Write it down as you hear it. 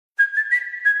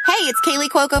it's Kaylee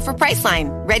Cuoco for Priceline.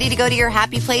 Ready to go to your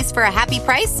happy place for a happy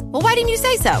price? Well, why didn't you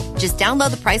say so? Just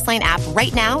download the Priceline app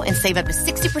right now and save up to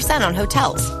 60% on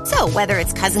hotels. So whether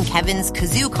it's Cousin Kevin's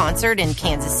Kazoo Concert in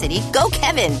Kansas City, go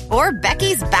Kevin, or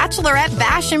Becky's Bachelorette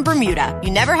Bash in Bermuda,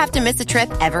 you never have to miss a trip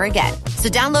ever again. So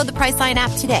download the Priceline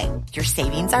app today. Your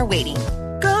savings are waiting.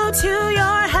 Go to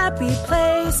your happy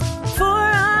place for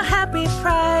a happy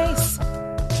price.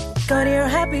 Go to your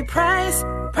happy price,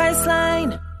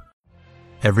 Priceline.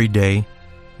 Every day,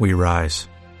 we rise,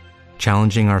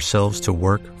 challenging ourselves to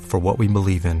work for what we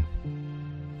believe in.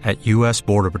 At U.S.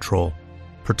 Border Patrol,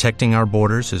 protecting our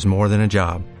borders is more than a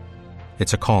job.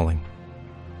 It's a calling.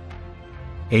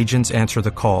 Agents answer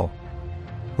the call,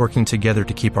 working together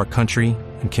to keep our country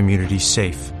and communities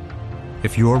safe.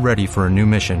 If you're ready for a new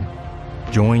mission,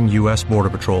 join U.S.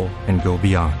 Border Patrol and go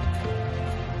beyond.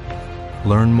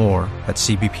 Learn more at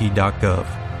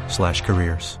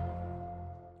cbp.gov/careers.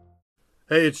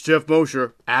 Hey, it's Jeff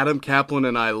Mosher. Adam Kaplan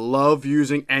and I love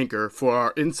using Anchor for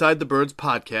our Inside the Birds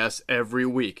podcast every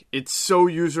week. It's so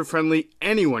user-friendly,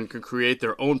 anyone can create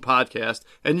their own podcast,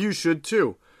 and you should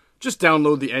too. Just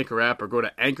download the Anchor app or go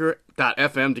to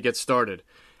anchor.fm to get started.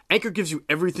 Anchor gives you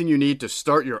everything you need to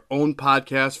start your own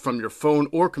podcast from your phone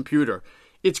or computer.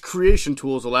 Its creation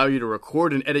tools allow you to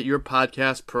record and edit your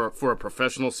podcast for a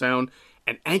professional sound,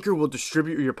 and Anchor will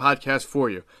distribute your podcast for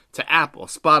you to Apple,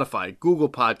 Spotify, Google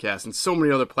Podcasts, and so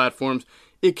many other platforms.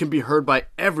 It can be heard by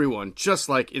everyone, just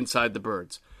like Inside the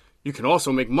Birds. You can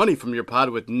also make money from your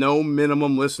pod with no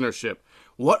minimum listenership.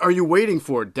 What are you waiting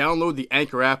for? Download the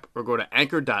Anchor app or go to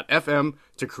anchor.fm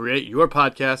to create your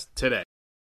podcast today.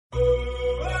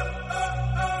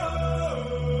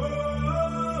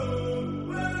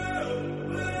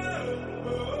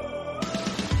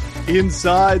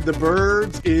 Inside the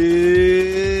Birds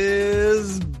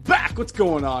is back. What's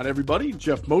going on, everybody?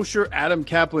 Jeff Mosher, Adam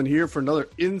Kaplan here for another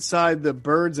Inside the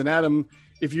Birds. And Adam,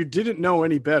 if you didn't know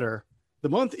any better, the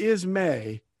month is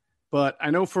May, but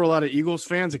I know for a lot of Eagles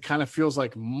fans, it kind of feels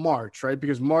like March, right?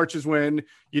 Because March is when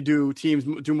teams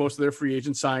do most of their free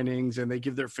agent signings and they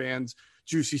give their fans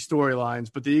juicy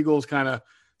storylines. But the Eagles kind of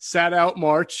sat out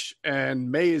March,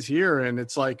 and May is here, and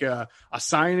it's like a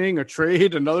signing, a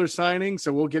trade, another signing.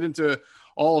 So we'll get into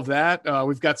all of that.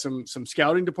 We've got some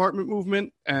scouting department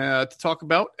movement to talk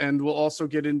about, and we'll also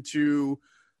get into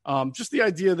just the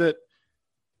idea that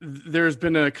there's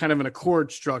been a kind of an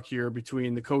accord struck here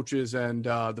between the coaches and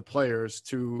the players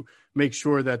to make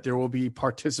sure that there will be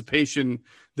participation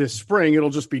this spring. It'll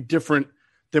just be different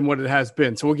than what it has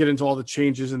been. So we'll get into all the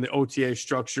changes in the OTA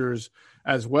structures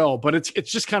as well. But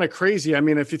it's just kind of crazy. I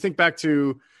mean, if you think back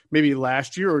to maybe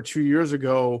last year or 2 years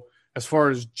ago, as far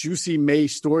as juicy May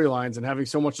storylines and having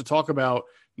so much to talk about,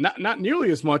 not nearly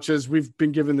as much as we've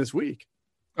been given this week.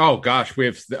 Oh gosh,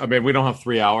 we don't have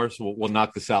 3 hours. We'll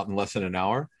knock this out in less than an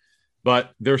hour,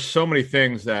 but there's so many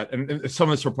things that, and some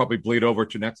of this will probably bleed over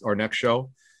to our next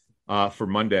show for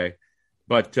Monday.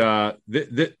 But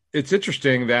it's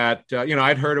interesting that,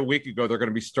 I'd heard a week ago they're going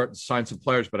to be starting to sign some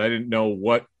players, but I didn't know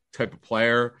what type of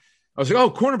player. I was like,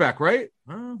 oh, cornerback, right?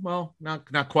 Well,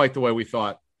 not quite the way we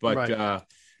thought. But right.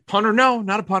 Punter, no,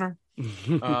 not a punter.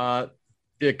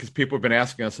 Because people have been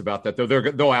asking us about that.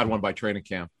 They'll add one by training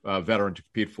camp, veteran to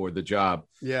compete for the job.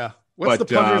 Yeah. What's the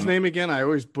punter's name again? I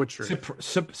always butcher it.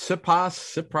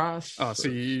 Siposs. Oh, so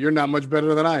you're not much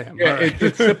better than I am. Yeah, right.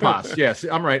 It's Siposs. Yes,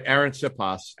 I'm right. Aaron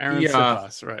Siposs.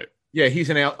 Siposs, right. Yeah, he's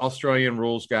an Australian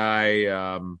rules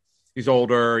guy. He's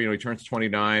older. He turns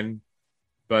 29.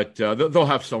 But they'll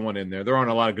have someone in there. There aren't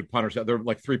a lot of good punters. There are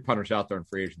like 3 punters out there in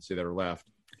free agency that are left.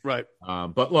 Right.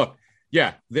 But look,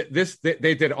 yeah,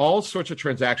 they did all sorts of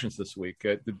transactions this week.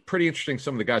 Pretty interesting.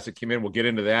 Some of the guys that came in. We'll get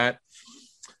into that.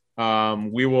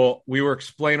 We were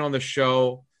explaining on the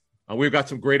show. We've got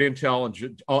some great intel and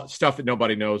stuff that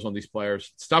nobody knows on these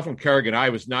players. Stuff from Kerrigan I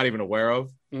was not even aware of.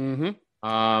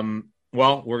 Mm-hmm.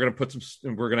 Well, we're gonna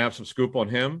have some scoop on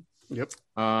him. Yep.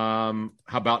 How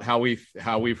about how we've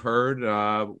heard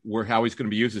how he's going to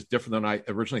be used is different than I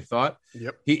originally thought.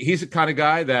 Yep. He's the kind of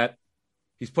guy that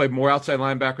he's played more outside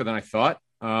linebacker than I thought.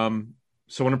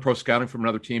 Someone in pro scouting from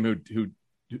another team who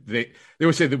they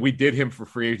would say that we did him for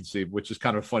free agency, which is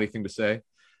kind of a funny thing to say,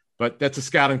 but that's a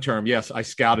scouting term. Yes, I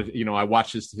scouted. I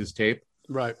watched his tape.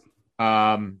 Right.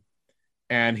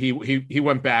 And he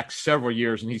went back several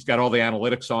years, and he's got all the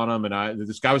analytics on him. And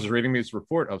this guy was reading me his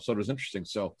report. I thought it was interesting.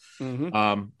 So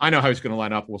I know how he's going to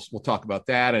line up. We'll talk about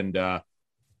that. And a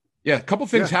couple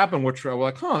things happened, which we're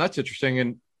like, that's interesting.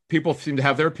 And people seem to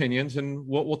have their opinions, and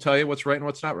we'll tell you what's right and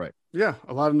what's not right. Yeah,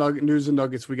 a lot of news and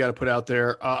nuggets we got to put out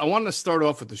there. I wanted to start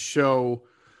off with the show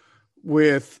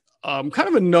with kind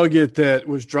of a nugget that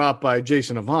was dropped by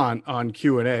Jason Avant on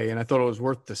Q&A, and I thought it was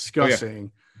worth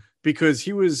discussing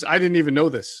because I didn't even know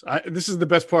this. This is the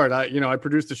best part. I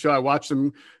produced the show. I watched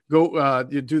him go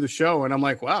do the show, and I'm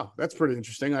like, wow, that's pretty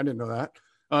interesting. I didn't know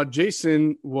that.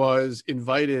 Jason was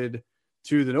invited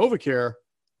to the NovaCare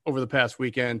over the past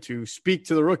weekend to speak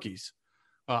to the rookies.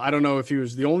 I don't know if he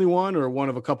was the only one or one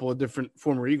of a couple of different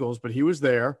former Eagles, but he was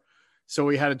there. So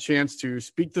he had a chance to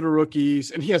speak to the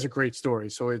rookies, and he has a great story.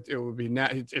 So it would be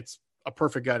it's a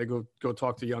perfect guy to go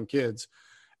talk to young kids.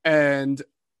 And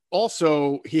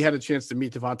also he had a chance to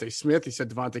meet Devontae Smith. He said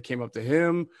Devontae came up to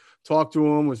him, talked to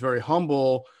him, was very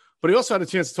humble, but he also had a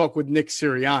chance to talk with Nick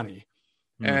Sirianni.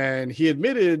 And he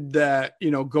admitted that,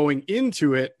 going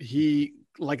into it, he,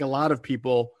 like a lot of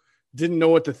people, didn't know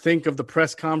what to think of the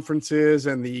press conferences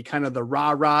and the kind of the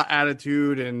rah-rah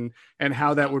attitude and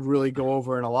how that would really go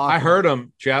over in a lot. I heard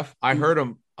him, Jeff. I heard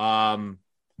him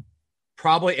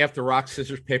probably after Rock,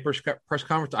 Scissors, Paper press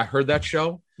conference. I heard that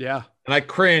show. Yeah. And I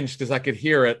cringed because I could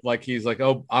hear it. Like, he's like,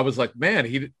 oh, I was like,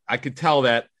 man, I could tell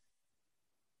that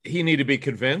he needed to be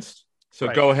convinced. So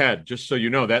Go ahead. Just so you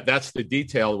know, that's the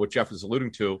detail what Jeff is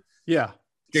alluding to. Yeah.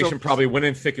 Jason probably went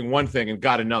in thinking one thing and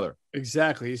got another.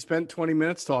 Exactly. He spent 20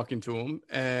 minutes talking to him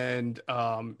and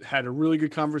had a really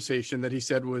good conversation that he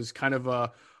said was kind of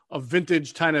a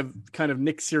vintage kind of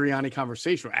Nick Sirianni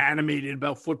conversation, animated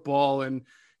about football. And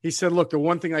he said, look, the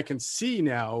one thing I can see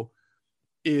now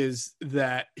is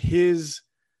that his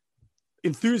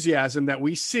enthusiasm that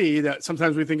we see that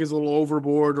sometimes we think is a little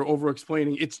overboard or over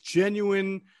explaining, it's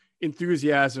genuine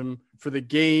enthusiasm for the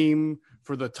game,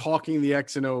 for the talking the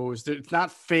X and O's. It's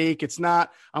not fake. It's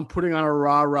not, I'm putting on a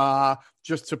rah-rah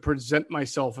just to present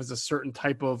myself as a certain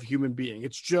type of human being.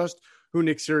 It's just who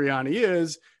Nick Sirianni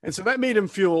is. And so that made him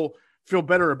feel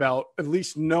better about at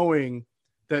least knowing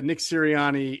that Nick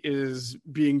Sirianni is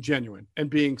being genuine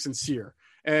and being sincere.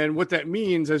 And what that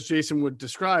means, as Jason would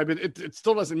describe, it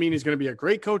still doesn't mean he's going to be a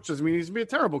great coach. Doesn't mean he's going to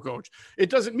be a terrible coach.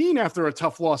 It doesn't mean after a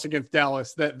tough loss against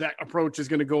Dallas that approach is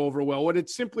going to go over well. What it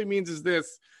simply means is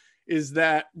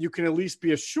that you can at least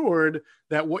be assured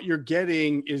that what you're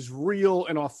getting is real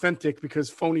and authentic, because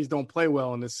phonies don't play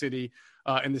well in this city,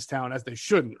 in this town, as they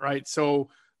shouldn't, right? So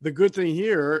the good thing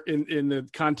here in the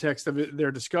context of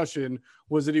their discussion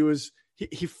was that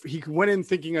he went in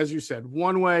thinking, as you said,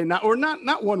 one way, not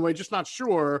one way, just not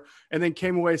sure, and then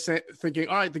came away thinking,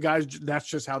 all right, that's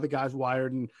just how the guy's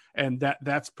wired, and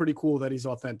that's pretty cool that he's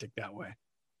authentic that way.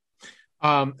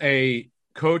 A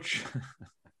coach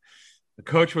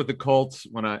with the Colts,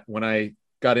 when I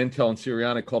got intel on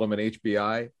Sirianni, called him an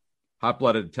HBI,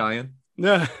 hot-blooded Italian.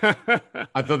 I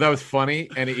thought that was funny,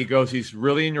 and he goes, he's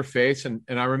really in your face, and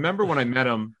I remember when I met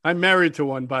him. I'm married to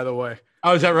one, by the way.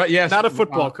 Oh, is that right? Yes. Not a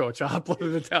football coach, a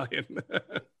hot-blooded Italian.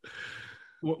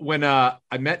 When I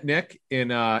met Nick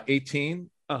in 18,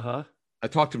 I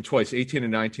talked to him twice, 18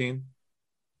 and 19.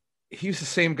 He's the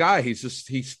same guy.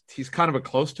 He's kind of a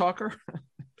close talker.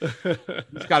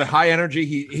 He's got a high energy.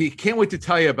 He can't wait to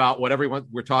tell you about what everyone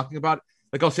we're talking about.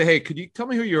 Like, I'll say, hey, could you tell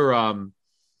me who your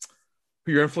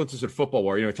influences in football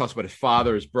were? He talks about his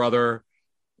father, his brother,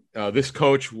 this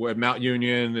coach at Mount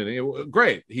Union, and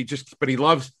great. But he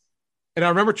loves. And I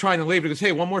remember trying to leave. He goes,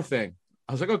 hey, one more thing.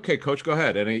 I was like, okay, coach, go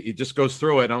ahead. And he just goes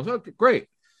through it. And I was like, okay, great.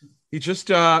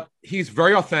 He's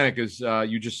very authentic, as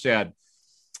you just said.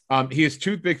 He has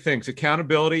two big things: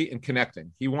 accountability and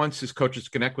connecting. He wants his coaches to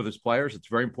connect with his players. It's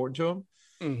very important to him.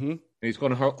 Mm-hmm. And he's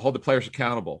going to hold the players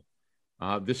accountable.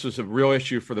 This was a real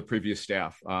issue for the previous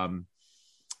staff.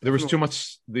 There was too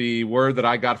much. The word that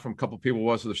I got from a couple of people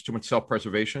was there's too much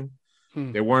self-preservation.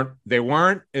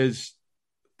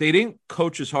 They didn't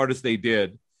coach as hard as they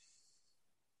did.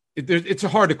 It's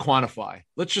hard to quantify.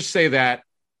 Let's just say that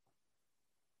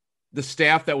the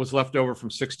staff that was left over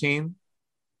from 16,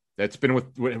 that's been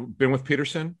with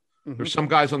Peterson. Mm-hmm. There's some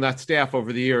guys on that staff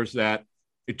over the years that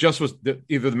it just was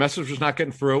either the message was not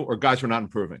getting through or guys were not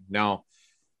improving. Now,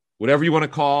 whatever you want to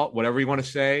call, whatever you want to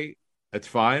say, that's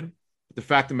fine. But the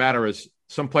fact of the matter is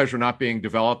some players are not being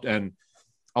developed. And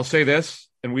I'll say this,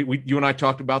 and you and I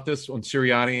talked about this on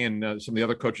Sirianni and some of the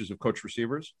other coaches who've coached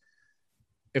receivers.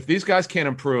 If these guys can't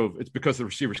improve, it's because the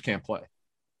receivers can't play.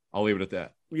 I'll leave it at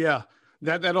that. Yeah,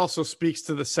 that also speaks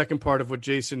to the second part of what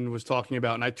Jason was talking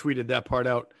about, and I tweeted that part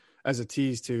out as a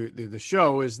tease to the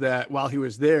show, is that while he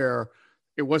was there,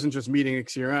 it wasn't just meeting Nick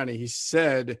Sirianni. He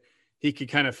said he could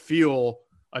kind of feel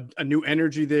a new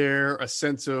energy there, a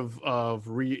sense of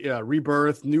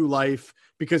rebirth, new life,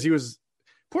 because he was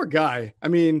poor guy. I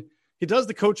mean, he does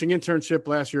the coaching internship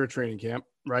last year at training camp,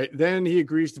 right? Then he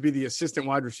agrees to be the assistant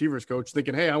wide receivers coach,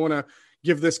 thinking, hey, I want to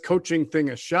give this coaching thing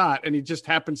a shot. And he just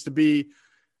happens to be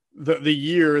the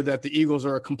year that the Eagles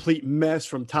are a complete mess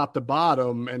from top to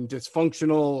bottom and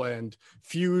dysfunctional and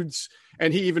feuds.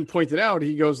 And he even pointed out,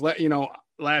 he goes,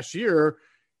 last year,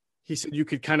 he said you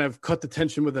could kind of cut the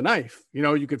tension with a knife.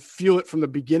 You could feel it from the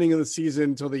beginning of the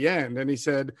season till the end. And he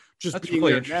said, just being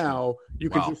there now, you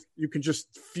can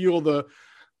just feel the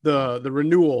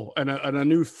renewal and a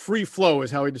new free flow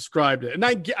is how he described it. And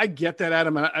I get that,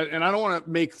 Adam, and I don't want to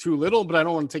make too little, but I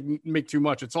don't want to make too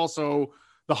much. It's also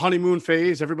the honeymoon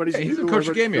phase. Everybody's he hasn't coached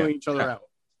the game yet. Each other out.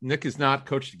 Nick has not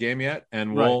coached the game yet,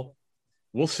 and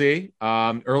we'll see.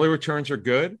 Early returns are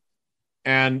good,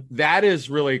 and that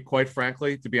is really, quite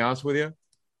frankly, to be honest with you,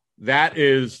 that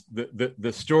is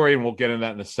the story, and we'll get into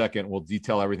that in a second. We'll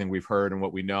detail everything we've heard and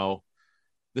what we know.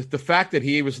 The fact that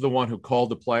he was the one who called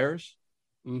the players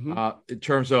in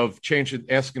terms of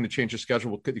asking to change the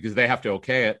schedule because they have to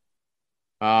okay it.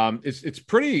 It's a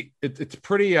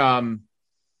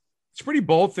pretty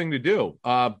bold thing to do.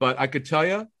 But I could tell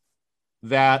you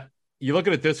that you look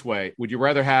at it this way: would you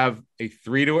rather have a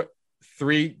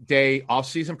 3-day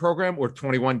off-season program or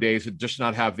 21 days and just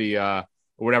not have the or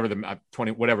whatever the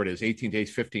 20 whatever it is, 18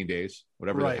 days, 15 days,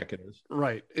 whatever the heck it is?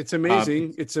 Right. It's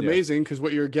amazing. It's amazing because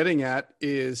what you're getting at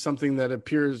is something that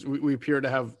we appear to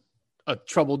have a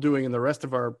trouble doing in the rest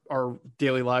of our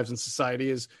daily lives in society,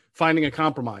 is finding a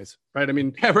compromise, right? I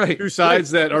mean, two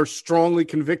sides that are strongly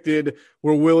convicted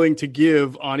were willing to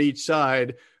give on each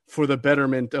side for the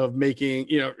betterment of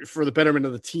for the betterment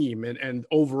of the team and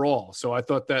overall. So I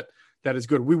thought that is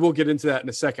good. We will get into that in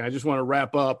a second. I just want to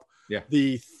wrap up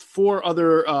the 4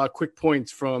 other quick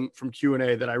points from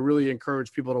Q&A that I really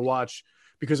encourage people to watch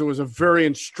because it was a very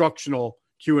instructional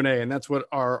Q&A. And that's what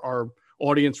our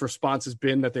audience response has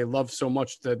been, that they love so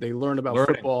much that they learn about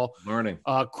football.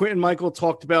 Quentin Michael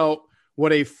talked about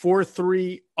what a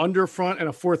 4-3 under front and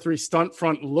a 4-3 stunt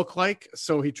front look like.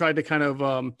 So he tried to kind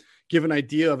of give an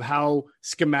idea of how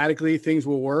schematically things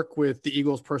will work with the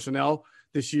Eagles personnel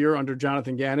this year under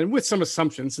Jonathan Gannon, with some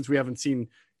assumptions since we haven't seen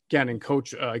Gannon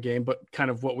coach a game, but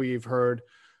kind of what we've heard.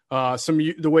 And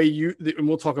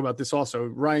we'll talk about this also.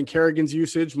 Ryan Kerrigan's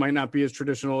usage might not be as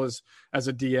traditional as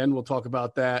a DN. We'll talk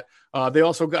about that. They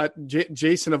also got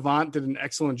Jason Avant did an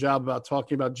excellent job about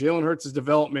talking about Jalen Hurts'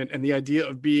 development and the idea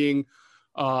of being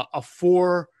a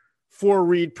four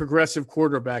read progressive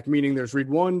quarterback, meaning there's read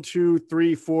 1, 2,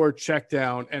 3, 4 check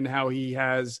down, and how he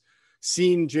has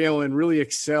seen Jalen really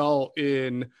excel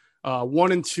in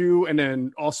 1 and 2, and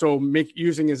then also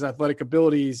using his athletic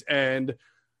abilities, and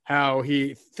how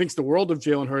he thinks the world of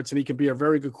Jalen Hurts and he can be a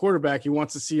very good quarterback. He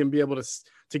wants to see him be able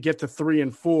to get to 3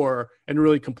 and 4 and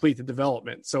really complete the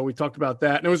development. So we talked about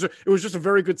that. And it was just a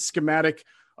very good schematic.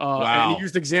 And he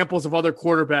used examples of other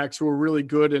quarterbacks who were really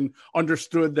good and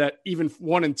understood that even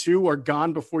 1 and 2 are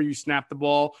gone before you snap the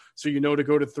ball. So to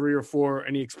go to 3 or 4.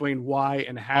 And he explained why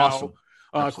and how.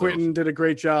 Awesome. Quentin did a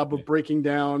great job of breaking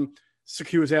down. So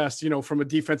he was asked, from a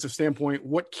defensive standpoint,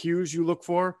 what cues you look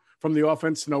for from the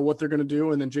offense to know what they're going to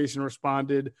do. And then Jason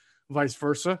responded vice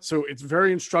versa. So it's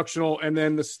very instructional. And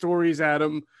then the stories,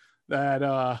 Adam,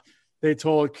 that they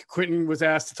told, Quentin was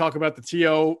asked to talk about the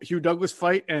T.O. Hugh Douglas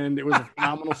fight, and it was a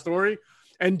phenomenal story.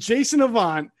 And Jason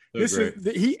Avant,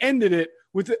 he ended it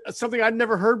with something I'd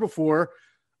never heard before,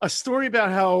 a story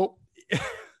about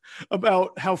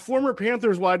how former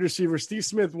Panthers wide receiver Steve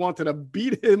Smith wanted to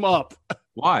beat him up.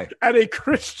 Why? At a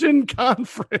Christian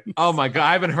conference. Oh my God,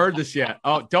 I haven't heard this yet.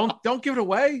 Oh, don't give it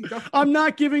away. I'm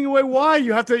not giving away why.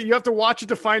 You have to watch it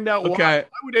to find out why. Why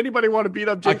would anybody want to beat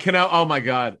up Jason? Oh my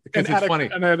God, because it's funny.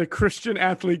 And at a Christian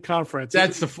athlete conference.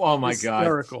 That's oh my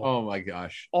hysterical. God. Oh my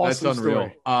gosh. Awesome. That's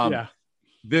unreal. Story.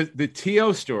 The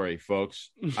T.O. story, folks.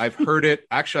 I've heard it.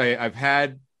 Actually, I've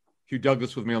had Hugh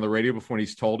Douglas with me on the radio before, and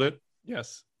he's told it.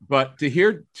 Yes. But to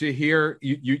hear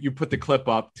you put the clip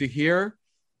up, to hear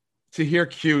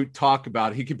Q talk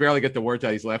about it, he could barely get the words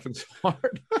out. He's laughing so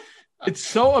hard. It's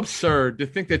so absurd to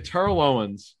think that Terrell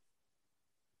Owens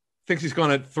thinks he's going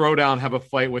to throw down, have a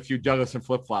fight with Hugh Douglas in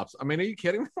flip-flops. I mean, are you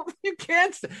kidding? You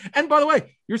can't. And by the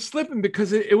way, you're slipping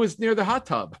because it was near the hot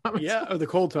tub. Or the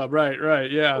cold tub. Right.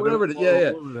 Yeah. Whatever.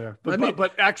 Yeah. Over there.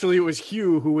 But actually, it was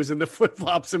Hugh who was in the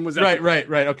flip-flops and was right.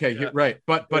 Okay. Yeah. Right.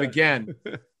 But again,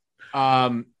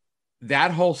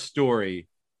 that whole story,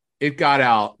 it got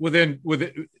out within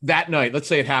that night. Let's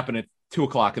say it happened at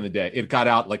 2:00 in the day. It got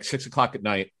out like 6:00 at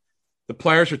night. The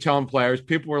players were telling players,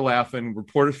 people were laughing.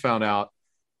 Reporters found out.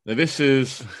 Now this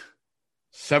is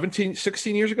 17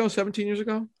 years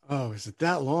ago. Oh, is it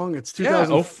that long? It's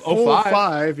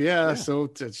 2005. Yeah. So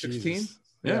 16.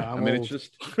 Yeah. I mean, old. It's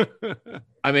just,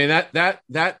 I mean, that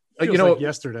like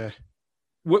yesterday.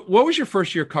 What was your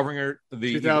first year covering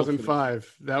the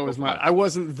 2005? That was I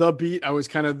wasn't the beat. I was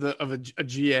kind of a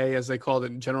GA, as they called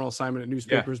it, general assignment at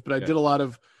newspapers. But I did a lot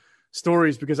of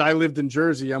stories because I lived in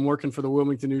Jersey. I'm working for the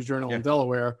Wilmington News Journal in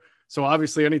Delaware. So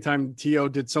obviously anytime T.O.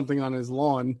 did something on his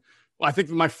lawn, I think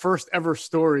my first ever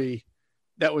story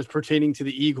that was pertaining to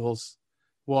the Eagles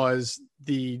was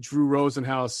the Drew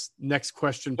Rosenhaus next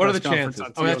question. What are the chances?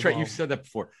 Oh, that's right. You've said that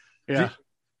before. Yeah.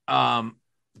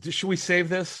 Should we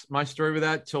save my story with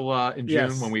that till in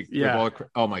June when we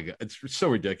oh my God, it's so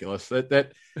ridiculous that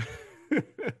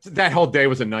that whole day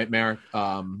was a nightmare.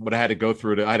 What I had to go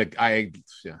through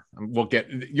we'll get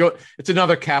it's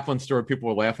another Kaplan story. People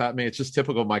will laugh at me. It's just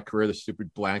typical of my career, the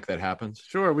stupid blank that happens.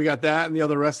 Sure. We got that and the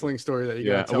other wrestling story that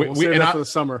you got to tell. We'll save that for the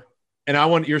summer. And I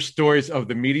want your stories of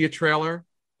the media trailer.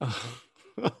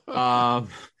 All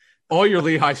your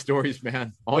Lehigh stories,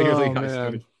 man. All your Lehigh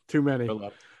stories. Too many. There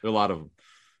are a lot of them.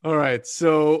 All right.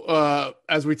 So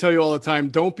as we tell you all the time,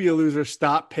 don't be a loser.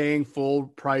 Stop paying full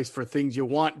price for things you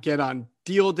want. Get on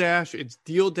Deal Dash. It's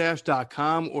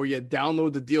DealDash.com, or you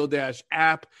download the Deal Dash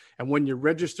app. And when you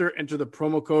register, enter the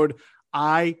promo code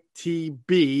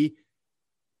ITB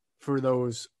for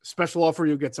those special offer.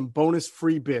 You'll get some bonus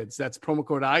free bids. That's promo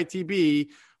code ITB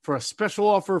for a special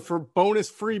offer for bonus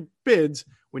free bids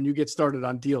when you get started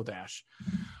on Deal Dash.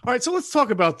 All right. So let's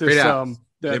talk about this. They have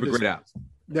a great app.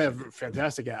 They have a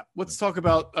fantastic app. Let's talk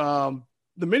about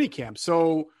the mini camp.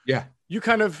 So you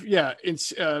kind of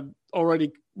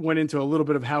already went into a little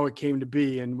bit of how it came to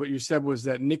be, and what you said was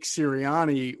that Nick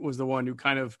Sirianni was the one who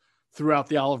kind of threw out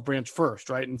the olive branch first,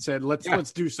 right, and said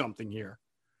let's do something here.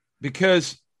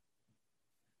 Because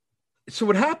so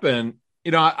what happened?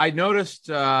 I noticed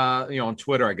on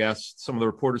Twitter, I guess some of the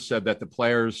reporters said that the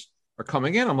players are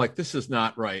coming in. I'm like, this is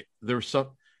not right. There's some.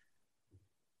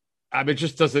 I mean, it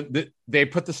just doesn't. They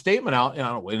put the statement out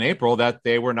in April that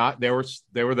they were not.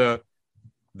 The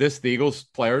Eagles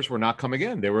players were not coming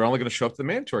in. They were only going to show up to the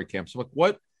mandatory camp. So, like,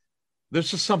 what?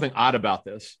 There's just something odd about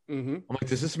this. Mm-hmm. I'm like,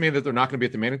 does this mean that they're not going to be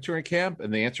at the mandatory camp?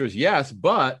 And the answer is yes,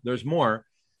 but there's more.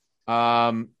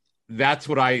 That's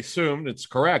what I assumed. It's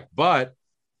correct, but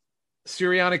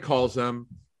Sirianni calls them.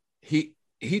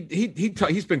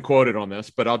 He's been quoted on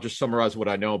this, but I'll just summarize what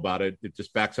I know about it. It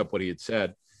just backs up what he had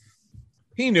said.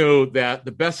 He knew that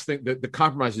the best thing, the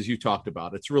compromises you talked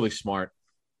about, it's really smart.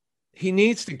 He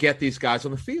needs to get these guys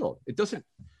on the field. They're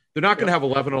not going to have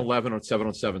 11 on 11 or 7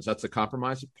 on 7s. That's the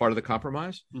compromise, part of the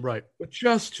compromise. Right. But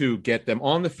just to get them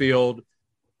on the field,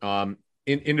 in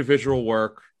individual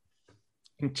work,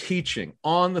 in teaching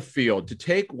on the field, to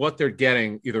take what they're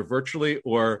getting either virtually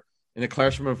or in a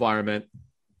classroom environment,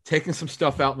 taking some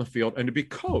stuff out in the field, and to be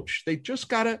coached. They just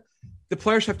got to. The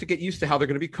players have to get used to how they're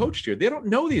going to be coached here. They don't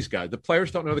know these guys. The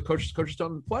players don't know the coaches. Coaches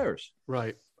don't know the players.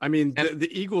 Right. I mean, the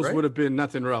Eagles would have been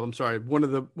nothing. Rob, I'm sorry. One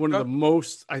of the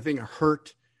most, I think,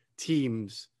 hurt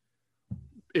teams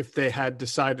if they had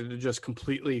decided to just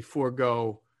completely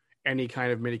forego any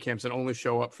kind of mini camps and only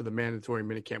show up for the mandatory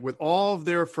mini camp with all of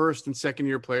their first and second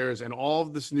year players and all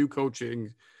of this new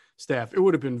coaching staff. It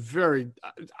would have been think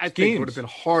it would have been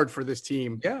hard for this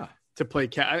team to play.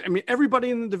 I mean, everybody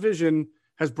in the division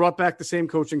has brought back the same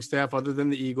coaching staff other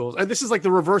than the Eagles. And this is like the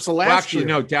reverse of last year.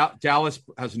 No, Dallas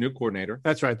has a new coordinator.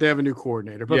 That's right. They have a new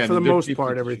coordinator. But for the most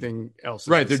part, everything else is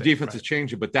right. Their defense is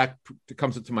changing. But that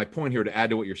comes into my point here to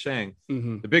add to what you're saying.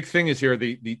 Mm-hmm. The big thing is here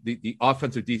the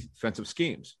offensive defensive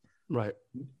schemes. Right.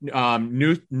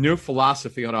 New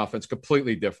philosophy on offense,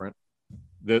 completely different.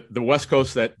 The West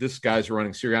Coast that this guy's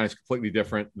running, Sirianni, is completely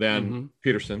different than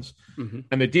Peterson's. Mm-hmm.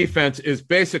 And the defense is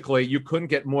basically, you couldn't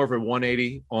get more of a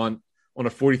 180 on a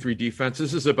 43 defense.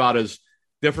 This is about as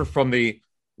different from the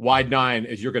wide 9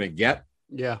 as you're going to get.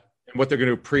 Yeah. And what they're going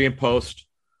to do pre and post.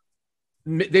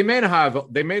 They may not have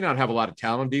a lot of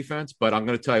talent on defense, but I'm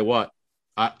going to tell you what,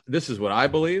 this is what I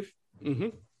believe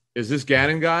is this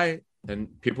Gannon guy,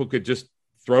 and people could just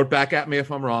throw it back at me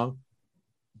if I'm wrong,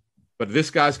 but this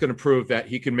guy's going to prove that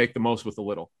he can make the most with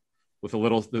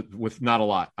not a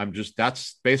lot.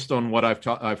 That's based on what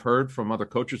I've heard from other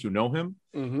coaches who know him.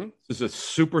 Mm-hmm. This is a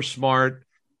super smart,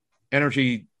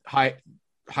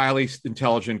 highly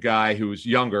intelligent guy who's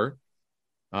younger,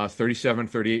 37,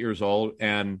 38 years old,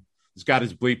 and he's got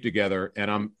his bleep together. And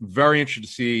I'm very interested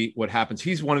to see what happens.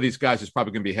 He's one of these guys who's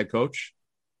probably going to be a head coach.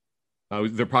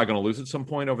 They're probably going to lose at some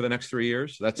point over the next 3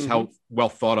 years. That's how well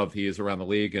thought of he is around the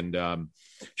league. And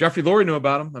Jeffrey Lurie knew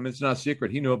about him. I mean, it's not a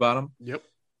secret. He knew about him.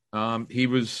 Yep. He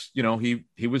was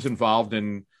involved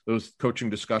in those coaching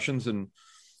discussions, and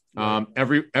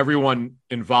everyone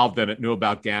involved in it knew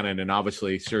about Gannon, and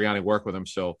obviously Sirianni worked with him.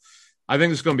 So I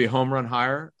think it's going to be a home run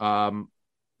hire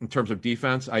in terms of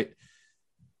defense.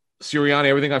 Sirianni,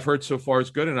 everything I've heard so far is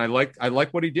good, and I like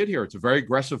what he did here. It's a very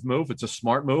aggressive move. It's a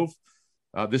smart move.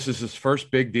 This is his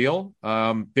first big deal.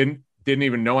 Didn't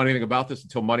even know anything about this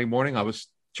until Monday morning. I was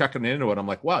checking into it. I'm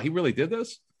like, wow, he really did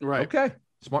this? Right. Okay,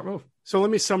 smart move. So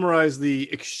let me summarize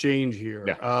the exchange here.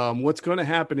 Yeah. What's going to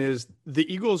happen is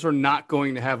the Eagles are not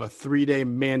going to have a 3-day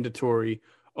mandatory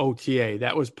OTA.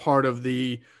 That was part of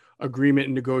the agreement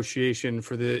and negotiation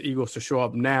for the Eagles to show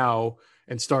up now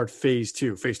and start phase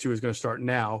 2. Phase 2 is going to start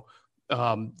now.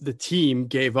 The team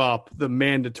gave up the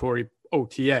mandatory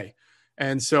OTA.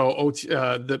 And so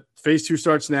the phase 2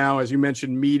 starts now, as you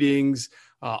mentioned, meetings,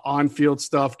 on-field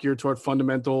stuff geared toward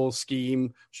fundamental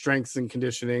scheme, strengths and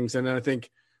conditionings. And then I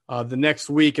think the next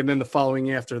week and then the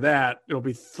following after that, it'll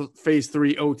be phase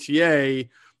 3 OTA,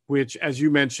 which, as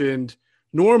you mentioned,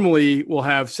 normally we'll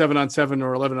have 7-on-7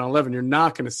 or 11-on-11. You're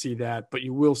not going to see that, but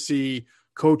you will see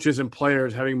coaches and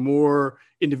players having more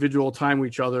individual time with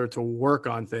each other to work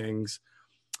on things.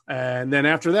 And then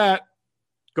after that,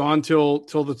 gone till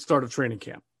the start of training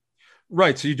camp.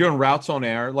 Right. So you're doing routes on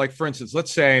air. Like, for instance,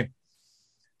 let's say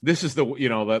this is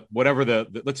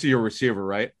let's say you're a receiver,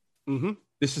 right? Mm-hmm.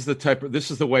 This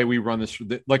is the way we run this.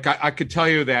 Like, I could tell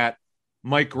you that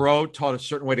Mike Rowe taught a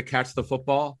certain way to catch the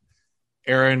football.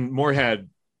 Aaron Moorhead,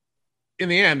 in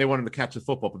the end, they wanted to catch the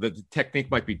football, but the technique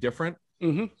might be different.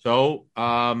 Mm-hmm. So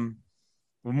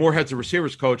Moorhead's a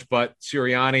receivers coach, but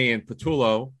Sirianni and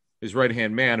Patullo, his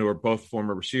right-hand man, who are both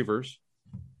former receivers,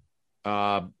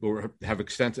 who have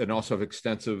extensive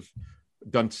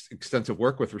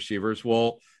work with receivers,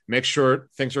 will make sure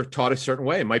things are taught a certain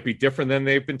way. It might be different than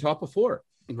they've been taught before.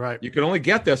 Right. You can only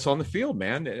get this on the field,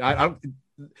 man.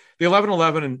 The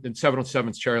 11-11 and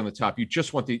 7-on-7's cherry on the top. You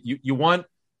just want you want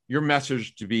your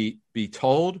message to be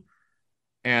told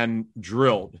and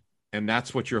drilled, and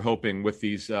that's what you're hoping with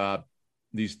these on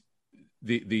the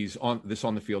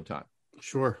field time.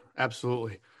 Sure,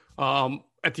 absolutely.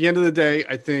 At the end of the day,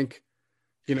 I think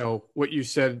what you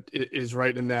said is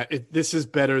right in that this is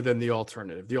better than the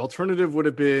alternative. The alternative would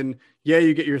have been,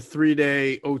 you get your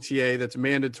 3-day OTA that's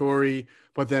mandatory,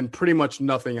 but then pretty much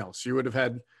nothing else. You would have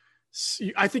had.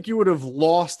 I think you would have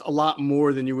lost a lot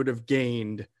more than you would have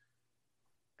gained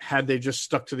had they just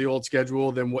stuck to the old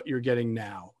schedule than what you're getting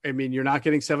now. I mean, you're not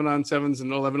getting 7-on-7s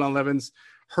and 11-on-11s.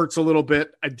 Hurts a little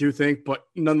bit, I do think, but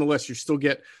nonetheless, you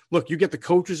get the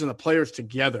coaches and the players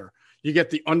together. You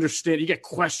get you get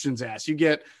questions asked. You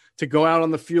get to go out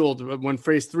on the field when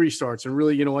phase 3 starts and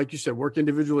really, like you said, work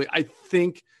individually. I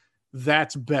think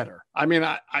that's better. I mean,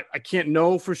 I can't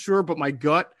know for sure, but my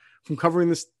gut from covering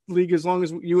this league as long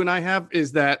as you and I have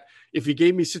is that if you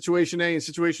gave me situation A and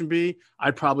situation B,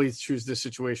 I'd probably choose this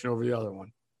situation over the other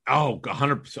one. Oh,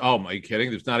 100%. Oh, are you kidding?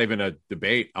 There's not even a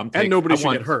debate. And nobody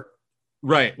should get hurt.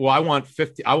 Right. Well, I want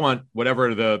 50. I want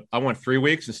 3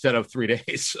 weeks instead of 3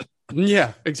 days.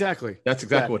 Yeah, exactly. That's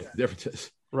exactly what the difference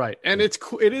is. Right. And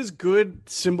it is good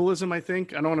symbolism, I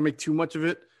think. I don't want to make too much of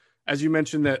it. As you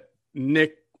mentioned that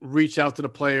Nick reached out to the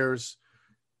players.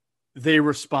 They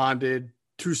responded.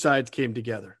 2 sides came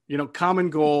together.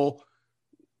 Common goal.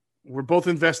 We're both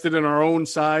invested in our own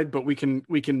side, but we can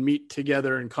meet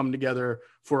together and come together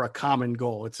for a common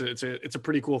goal. It's a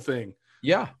pretty cool thing.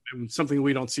 Yeah, and something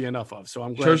we don't see enough of. So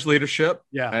I'm glad. Shows leadership.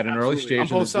 Yeah, at an early stage on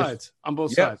both sides. On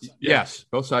both sides. Yeah. Yes,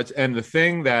 both sides. And the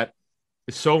thing that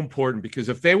is so important, because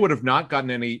if they would have not gotten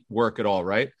any work at all,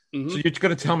 right? Mm-hmm. So you're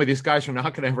going to tell me these guys are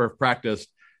not going to ever have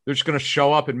practiced. They're just going to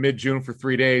show up in mid-June for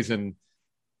 3 days and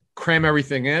cram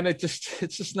everything in. It's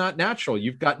just not natural.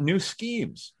 You've got new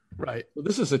schemes. Right. So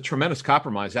this is a tremendous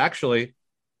compromise. Actually,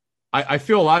 I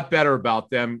feel a lot better about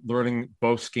them learning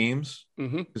both schemes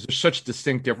because there's such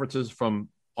distinct differences on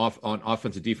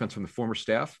offense and defense from the former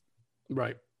staff.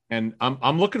 Right. And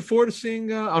I'm looking forward to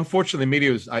seeing. Unfortunately,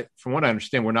 media from what I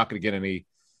understand, we're not going to get any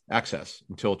access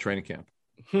until training camp.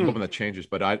 I'm hoping that changes,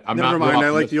 but I'm Never not. mind.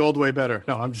 I like the old way better.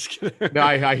 No, I'm just kidding. No,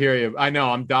 I hear you. I know.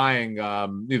 I'm dying.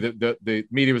 The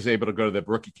media was able to go to the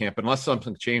rookie camp unless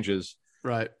something changes.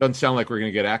 Right. Doesn't sound like we're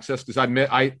going to get access because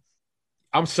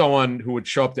I'm someone who would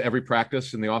show up to every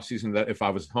practice in the offseason that if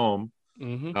I was home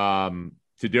to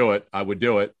do it, I would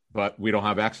do it, but we don't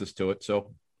have access to it. So I'm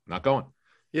not going.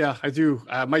 Yeah, I do.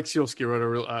 Mike Sielski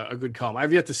wrote a good column.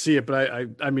 I've yet to see it, but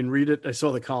I mean, read it. I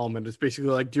saw the column and it's basically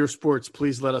like, "Dear sports,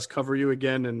 please let us cover you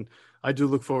again." And I do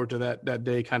look forward to that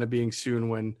day kind of being soon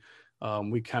when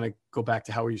we kind of go back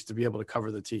to how we used to be able to cover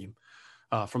the team.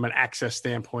 From an access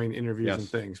standpoint, interviews and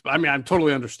things. But I mean, I'm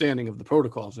totally understanding of the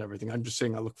protocols and everything. I'm just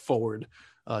saying I look forward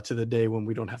to the day when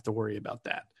we don't have to worry about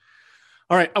that.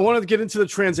 All right. I wanted to get into the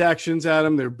transactions,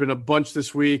 Adam. There have been a bunch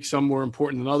this week. Some more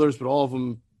important than others, but all of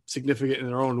them significant in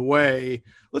their own way.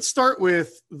 Let's start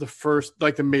with the first,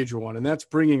 like the major one, and that's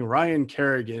bringing Ryan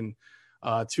Kerrigan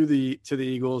to the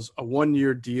Eagles, a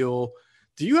 1-year deal.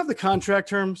 Do you have the contract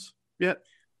terms yet?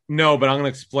 No, but I'm going to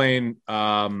explain.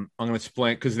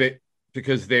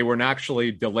 Because they were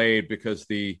actually delayed because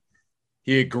he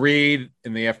agreed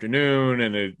in the afternoon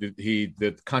and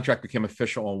the contract became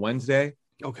official on Wednesday.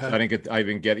 Okay. So I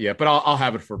didn't get it yet, but I'll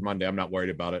have it for Monday. I'm not worried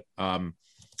about it.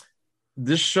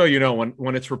 Just so you know,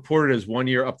 when it's reported as 1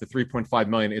 year up to $3.5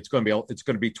 million, it's going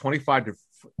to be 25 to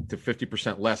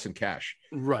 50% less in cash.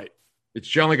 Right. It's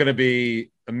generally going to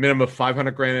be a minimum of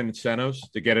 $500,000 in incentives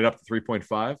to get it up to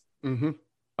 3.5.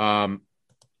 Mm-hmm.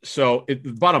 So the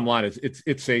bottom line is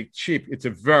it's a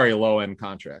very low end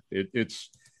contract.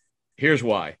 Here's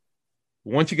why.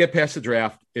 Once you get past the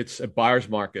draft, it's a buyer's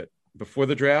market. Before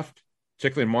the draft,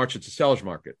 particularly in March, it's a seller's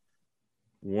market.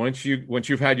 Once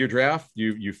you've had your draft,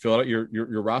 you fill out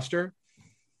your roster,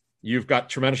 you've got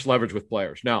tremendous leverage with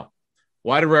players. Now,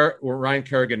 why did Ryan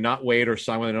Kerrigan not wait or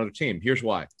sign with another team? Here's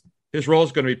why. His role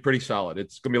is going to be pretty solid.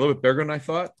 It's going to be a little bit bigger than I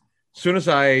thought. As soon as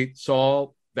I saw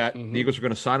that the Eagles were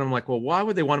going to sign him, I'm like, well, why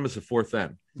would they want him as a fourth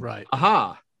end? Right.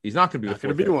 Aha. He's not going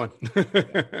to be one.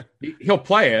 He'll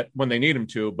play it when they need him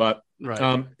to. But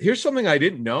right. Here's something I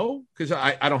didn't know because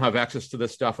I don't have access to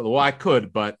this stuff. Well, I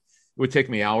could, but it would take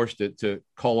me hours to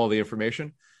call all the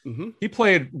information. Mm-hmm. He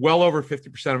played well over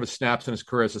 50% of his snaps in his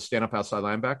career as a stand-up outside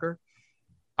linebacker.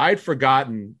 I'd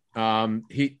forgotten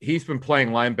he's been playing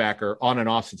linebacker on and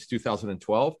off since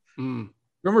 2012.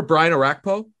 Remember Brian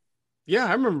Orakpo? Yeah,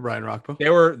 I remember Brian Orakpo. They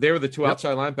were the two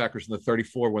outside linebackers in the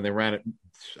 34 when they ran it.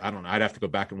 I don't know. I'd have to go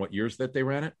back in what years that they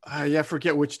ran it. I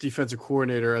forget which defensive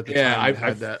coordinator at the time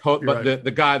had that. But right.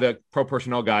 the guy, the pro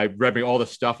personnel guy, read me all the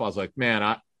stuff. I was like,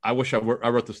 man, I wish I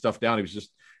wrote the stuff down. He was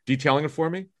just detailing it for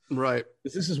me. Right.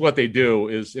 This is what they do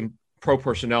is in pro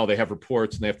personnel, they have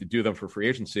reports and they have to do them for free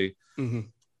agency. Mm-hmm.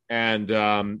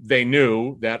 And they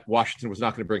knew that Washington was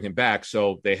not going to bring him back.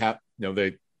 So they have,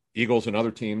 the Eagles and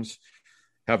other teams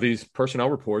have these personnel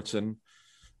reports. And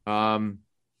I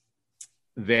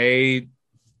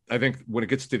think when it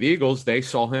gets to the Eagles, they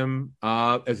saw him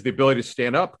as the ability to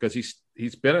stand up because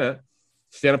he's been a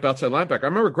stand-up outside linebacker. I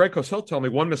remember Greg Cosell telling me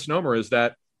one misnomer is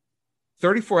that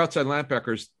 34 outside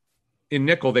linebackers in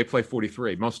nickel, they play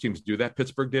 43. Most teams do that.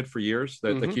 Pittsburgh did for years.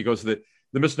 Like he goes, the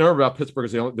misnomer about Pittsburgh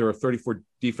is there are 34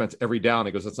 defense every down.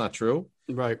 He goes, that's not true.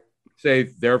 Right. Say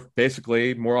they're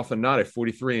basically more often than not at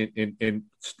 43 in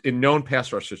known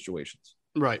pass rush situations.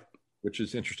 Right. Which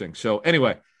is interesting. So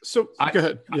anyway, go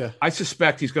ahead. Yeah. I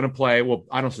suspect he's going to play. Well,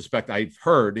 I don't suspect. I've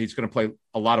heard he's going to play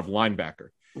a lot of linebacker.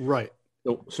 Right.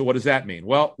 So what does that mean?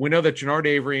 Well, we know that Jannard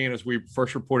Avery, and as we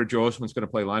first reported, Joe Osman's going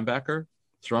to play linebacker,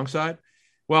 strong side.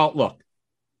 Well, look,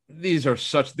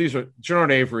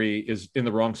 Jannard Avery is in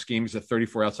the wrong scheme. He's a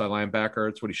 34 outside linebacker.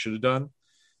 It's what he should have done.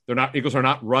 Eagles are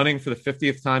not running for the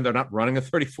 50th time. They're not running a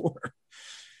 34.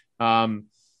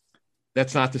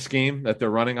 That's not the scheme that they're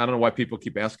running. I don't know why people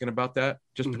keep asking about that.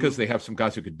 Just because they have some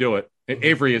guys who could do it.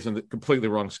 Avery is in the completely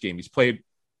wrong scheme. He's played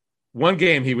one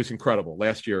game. He was incredible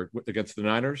last year against the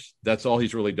Niners. That's all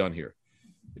he's really done here.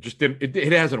 It just didn't.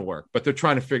 It hasn't worked. But they're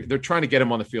trying to get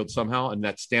him on the field somehow in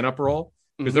that stand-up role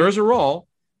because there is a role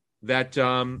that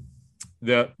the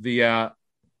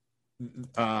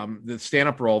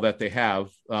stand-up role that they have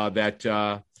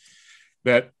that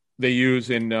they use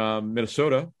in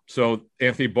Minnesota. So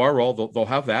Anthony Barr role, they'll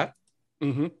have that.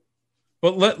 Mm-hmm.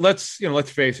 But let's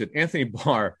face it. Anthony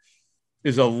Barr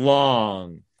is a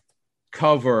long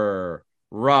cover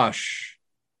rush.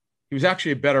 He was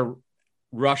actually a better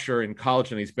rusher in college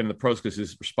than he's been in the pros because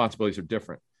his responsibilities are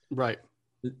different. Right.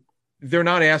 They're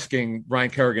not asking Ryan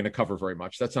Kerrigan to cover very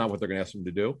much. That's not what they're going to ask him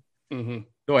to do. Mm-hmm.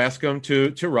 They'll ask him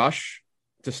to rush,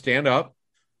 to stand up,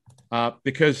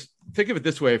 because think of it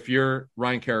this way: if you're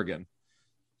Ryan Kerrigan,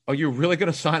 are you really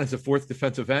going to sign as a fourth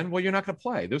defensive end? Well, you're not going to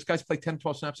play. Those guys play 10,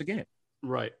 12 snaps a game.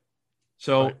 Right.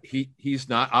 So he's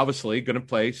not obviously going to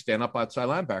play stand up outside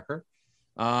linebacker,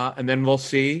 and then we'll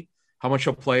see how much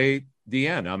he'll play the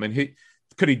end. I mean,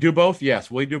 could he do both?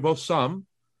 Yes. Will he do both? Some,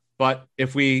 but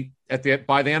if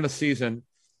by the end of the season,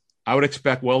 I would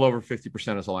expect well over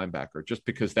 50% as a linebacker, just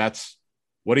because that's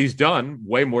what he's done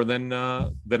way more than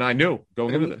I knew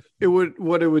going into this.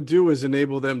 What it would do is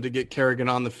enable them to get Kerrigan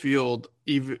on the field,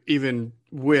 even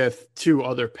with two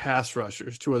other pass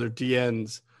rushers, two other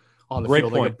DNs on the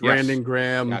field, like Brandon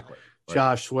Graham, exactly.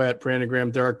 Josh Sweat, Brandon Graham,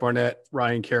 Derek Barnett,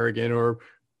 Ryan Kerrigan, or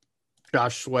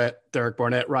Josh Sweat, Derek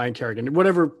Barnett, Ryan Kerrigan,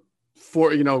 whatever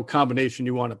combination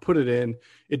you want to put it in.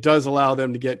 It does allow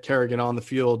them to get Kerrigan on the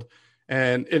field,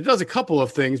 and it does a couple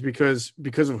of things because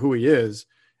of who he is.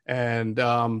 And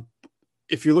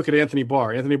if you look at Anthony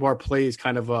Barr plays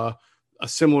kind of a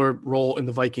similar role in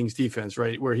the Vikings defense,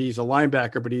 right? Where he's a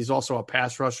linebacker, but he's also a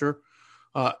pass rusher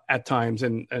at times,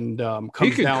 and comes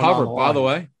he can down cover. on the By the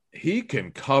line. way, he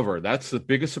can cover. That's the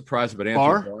biggest surprise about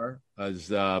Anthony Barr.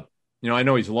 As I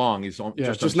know he's long. He's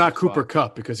just not Cooper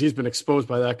Kupp, because he's been exposed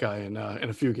by that guy in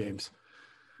a few games.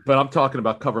 But I'm talking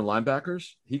about covering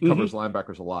linebackers. He covers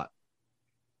linebackers a lot.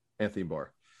 Anthony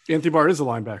Barr. Anthony Barr is a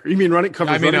linebacker. You mean running? Tight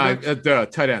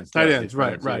ends. Tight ends.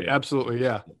 Right. Absolutely.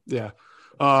 Yeah.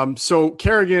 So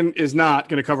Kerrigan is not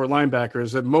going to cover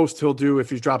linebackers. At most he'll do, if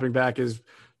he's dropping back, is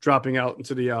dropping out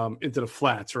into the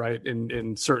flats, right,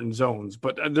 in certain zones.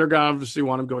 But they're going to obviously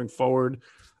want him going forward.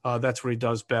 That's what he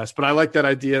does best. But I like that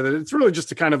idea that it's really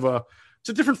just it's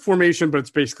a different formation, but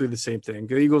it's basically the same thing.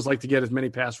 The Eagles like to get as many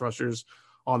pass rushers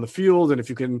on the field, and if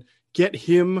you can get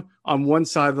him on one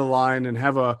side of the line and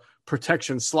have a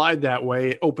protection slide that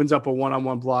way, it opens up a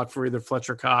one-on-one block for either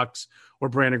Fletcher Cox or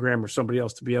Brandon Graham or somebody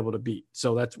else to be able to beat.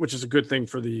 So which is a good thing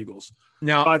for the Eagles.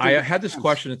 Now, I had this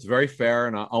question. It's very fair,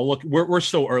 and I'll look. We're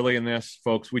so early in this,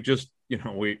 folks. We just, he's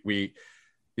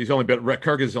only been,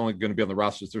 Kirk is only going to be on the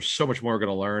rosters. There's so much more we're going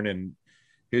to learn, and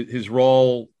his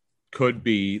role could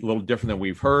be a little different than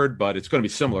we've heard, but it's going to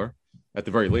be similar at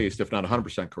the very least, if not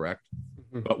 100% correct.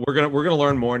 But we're gonna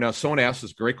learn more now. Someone asked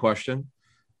this great question.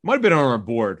 Might have been on our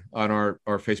board, on our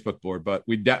Facebook board, but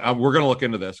we're going to look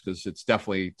into this because it's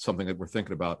definitely something that we're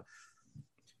thinking about.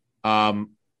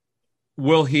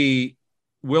 Will he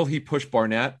push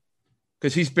Barnett?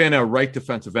 Because he's been a right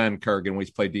defensive end, Kerrigan, when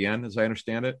he's played DN, as I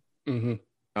understand it. Mm-hmm.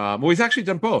 Well, he's actually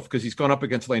done both, because he's gone up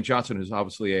against Lane Johnson, who's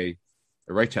obviously a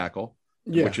right tackle,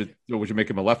 which would make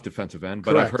him a left defensive end.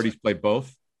 But Correct. I've heard he's played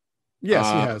both. Yes,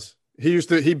 he has.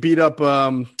 He beat up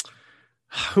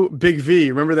Big V.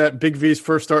 Remember that Big V's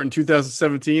first start in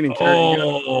 2017? And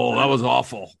that was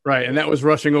awful. Right, and that was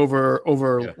rushing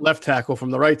over left tackle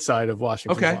from the right side of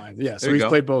Washington's line. Yeah, so he's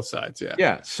played both sides. Yeah.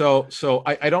 Yeah. So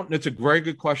I don't. It's a very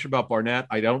good question about Barnett.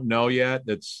 I don't know yet.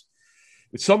 It's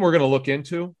something we're going to look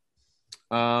into.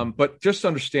 But just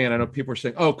understand, I know people are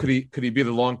saying, "Oh, could he be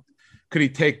could he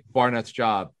take Barnett's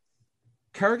job?"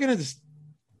 Kerrigan is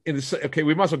okay.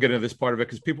 We might as well get into this part of it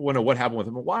because people want to know what happened with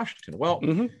him in Washington. Well.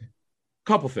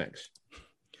 Couple things.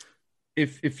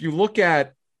 If you look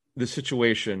at the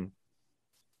situation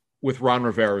with Ron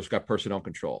Rivera, who's got personnel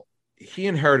control, he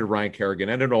inherited Ryan Kerrigan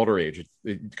at an older age.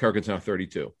 Kerrigan's now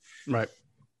 32. Right.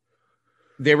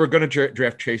 They were going to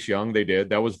draft Chase Young. They did.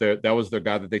 That was their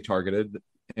guy that they targeted,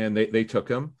 and they took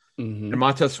him. Mm-hmm. And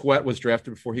Montez Sweat was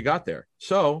drafted before he got there.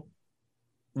 So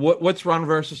what's Ron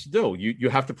Rivera supposed to do? You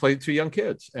have to play two young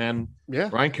kids. And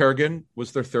Ryan Kerrigan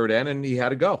was their third end, and he had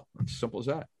to go. It's as simple as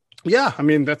that. Yeah, I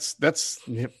mean that's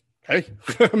hey,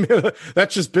 I mean,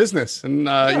 that's just business, and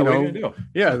I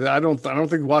don't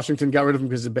think Washington got rid of him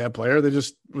because he's a bad player. They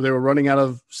were running out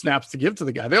of snaps to give to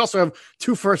the guy. They also have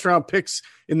 2 first-round picks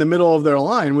in the middle of their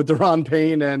line with Deron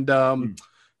Payne and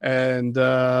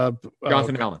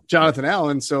Jonathan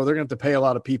Allen. So they're going to have to pay a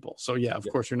lot of people. So of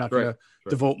course you're not going to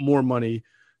devote more money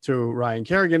to Ryan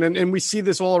Kerrigan, and we see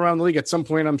this all around the league. At some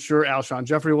point, I'm sure Alshon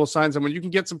Jeffrey will sign someone. You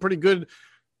can get some pretty good,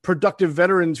 productive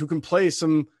veterans who can play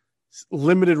some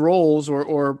limited roles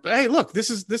or hey, look,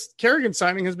 this Kerrigan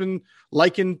signing has been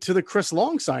likened to the Chris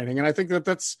Long signing. And I think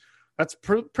that's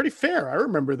pretty fair. I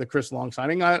remember the Chris Long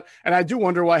signing. And I do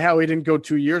wonder why Howie didn't go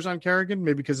 2 years on Kerrigan.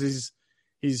 Maybe because is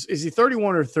he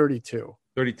 31 or 32?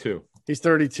 32. He's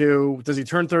 32. Does he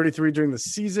turn 33 during the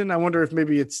season? I wonder if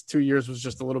maybe it's 2 years was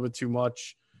just a little bit too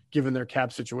much given their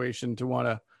cap situation to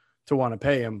want to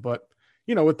pay him. But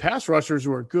with pass rushers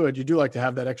who are good, you do like to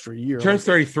have that extra year. Turns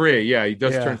 33. Yeah, he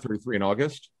does turn 33 in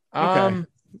August. Okay.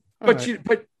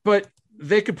 But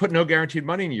they could put no guaranteed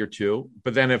money in year 2.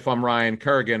 But then if I'm Ryan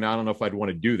Kerrigan, I don't know if I'd want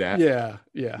to do that. Yeah.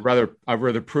 I'd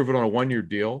rather prove it on a 1-year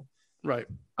deal. Right.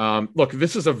 Look,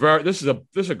 this is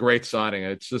a great signing.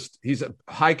 It's just he's a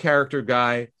high character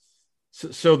guy.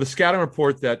 So the scouting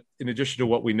report that, in addition to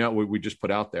what we know, we just put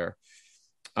out there,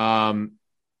 high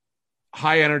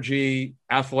energy,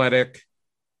 athletic.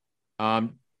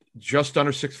 Just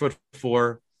under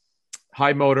 6'4",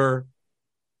 high motor.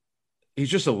 He's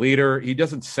just a leader. He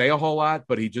doesn't say a whole lot,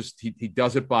 but he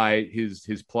does it by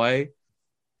his play.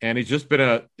 And he's just been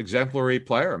an exemplary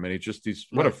player. I mean, he's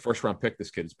what a first round pick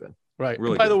this kid's been. Right.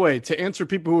 Really. By the way, to answer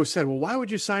people who have said, well, why would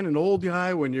you sign an old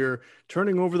guy when you're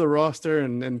turning over the roster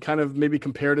and kind of maybe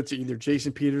compared it to either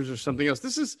Jason Peters or something else?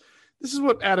 This is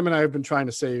what Adam and I have been trying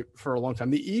to say for a long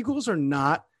time. The Eagles are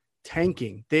not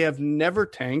tanking. They have never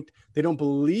tanked. They don't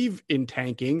believe in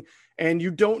tanking, and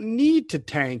you don't need to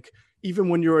tank even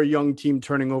when you're a young team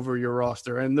turning over your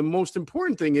roster. And the most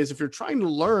important thing is if you're trying to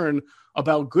learn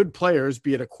about good players,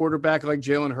 be it a quarterback like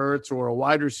Jalen Hurts or a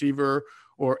wide receiver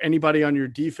or anybody on your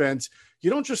defense, you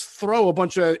don't just throw a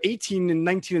bunch of 18 and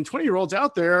 19 and 20-year-olds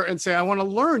out there and say, I want to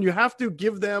learn. You have to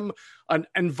give them an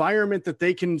environment that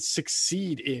they can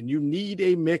succeed in. You need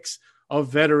a mix of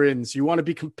veterans. You want to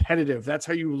be competitive. That's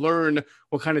how you learn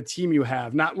what kind of team you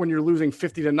have, not when you're losing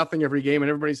 50-0 every game and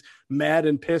everybody's mad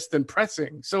and pissed and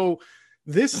pressing. So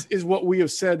this is what we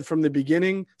have said from the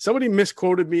beginning. Somebody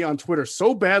misquoted me on Twitter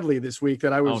so badly this week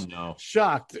that I was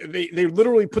shocked. They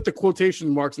literally put the quotation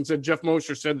marks and said, Jeff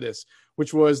Mosher said this,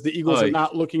 which was the Eagles are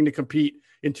not looking to compete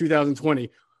in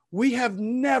 2020. We have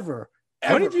never,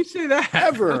 ever. When did you say that?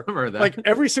 Ever. That. Like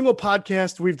every single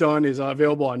podcast we've done is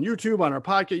available on YouTube, on our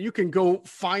podcast. You can go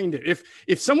find it.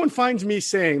 If someone finds me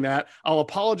saying that, I'll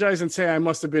apologize and say I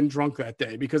must have been drunk that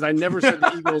day because I never said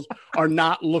the Eagles are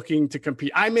not looking to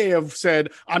compete. I may have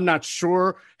said I'm not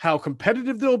sure how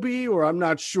competitive they'll be, or I'm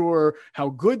not sure how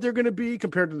good they're going to be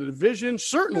compared to the division.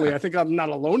 Certainly, I think I'm not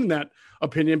alone in that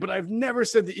opinion, but I've never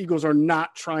said the Eagles are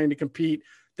not trying to compete.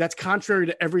 That's contrary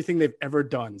to everything they've ever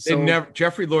done. So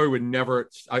Jeffrey Lurie would never.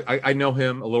 I know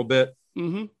him a little bit.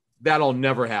 Mm-hmm. That'll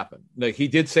never happen. Like he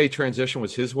did say, transition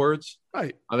was his words.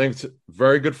 Right. I think it's a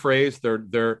very good phrase.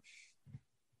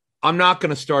 I'm not going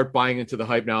to start buying into the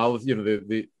hype now. You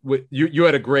know, you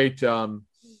had a great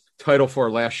title for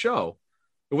our last show.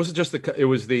 It wasn't just it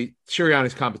was the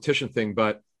Sirianni's competition thing,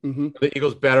 but the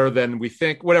Eagles better than we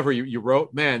think. Whatever you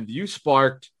wrote, man, you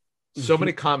sparked so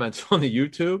many comments on the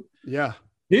YouTube. Yeah.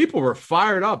 People were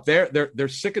fired up. They're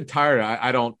sick and tired.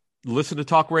 I don't listen to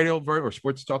talk radio or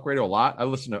sports talk radio a lot. I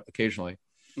listen to occasionally,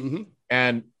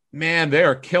 and man, they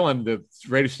are killing the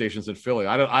radio stations in Philly.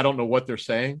 I don't know what they're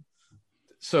saying.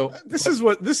 So this is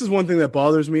one thing that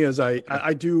bothers me as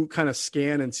I do kind of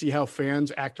scan and see how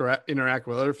fans interact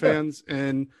with other fans,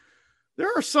 and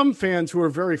there are some fans who are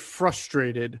very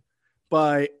frustrated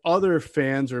by other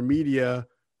fans or media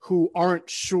who aren't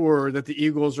sure that the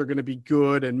Eagles are going to be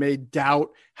good and may doubt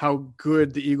how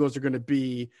good the Eagles are going to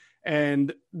be.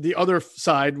 And the other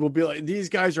side will be like, these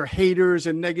guys are haters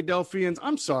and Negadelphians.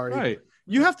 I'm sorry. Right.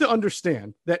 You have to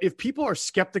understand that if people are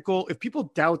skeptical, if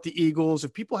people doubt the Eagles,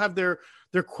 if people have their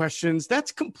questions,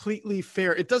 that's completely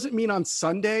fair. It doesn't mean on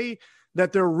Sunday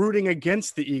that they're rooting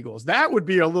against the Eagles. That would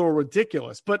be a little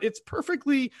ridiculous, but it's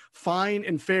perfectly fine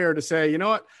and fair to say, you know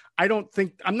what?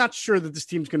 I'm not sure that this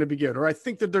team's going to be good, or I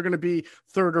think that they're going to be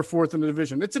third or fourth in the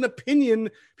division. It's an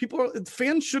opinion.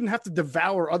 Fans shouldn't have to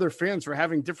devour other fans for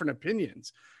having different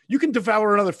opinions. You can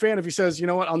devour another fan if he says, you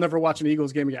know what, I'll never watch an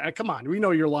Eagles game again. Come on. We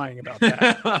know you're lying about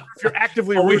that. If you're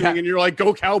actively rooting and you're like,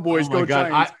 go Cowboys, go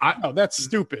Giants. No, that's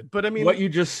stupid. But I mean, what you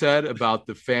just said about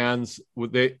the fans,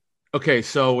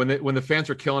 so when the fans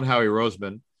were killing Howie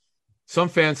Roseman, some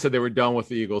fans said they were done with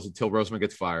the Eagles until Roseman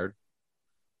gets fired.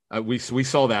 We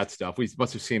saw that stuff. We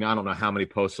must have seen, I don't know how many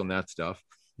posts on that stuff.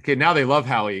 Okay, now they love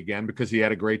Howie again because he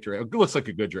had a great draft. It looks like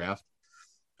a good draft.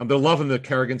 They're loving the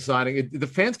Kerrigan signing. The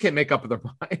fans can't make up their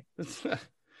mind.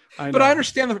 But I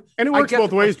understand. And it works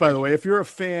both ways, by the way. If you're a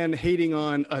fan hating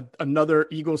on another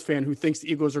Eagles fan who thinks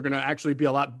the Eagles are going to actually be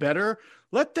a lot better,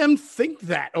 let them think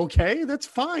that, okay? That's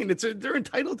fine. They're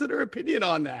entitled to their opinion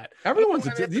on that. Everyone's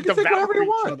you can think whatever you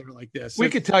want. Like this. We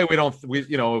could tell you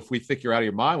if we think you're out of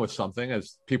your mind with something,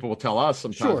 as people will tell us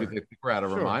sometimes we think we're out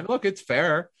of our mind. Look, it's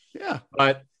fair. Yeah.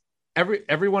 But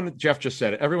everyone, Jeff just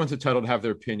said it, everyone's entitled to have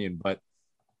their opinion, but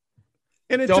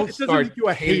and it doesn't make you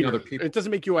a hater. It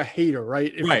doesn't make you a hater,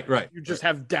 right? Right. You just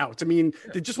have doubts. I mean,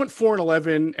 they just went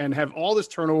 4-11 and have all this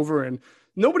turnover, and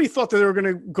nobody thought that they were going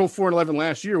to go 4-11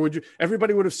 last year.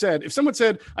 Everybody would have said, if someone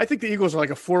said, I think the Eagles are like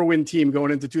a 4-win team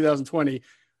going into 2020,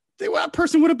 that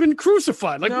person would have been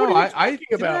crucified. Like, what are you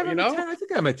talking about? I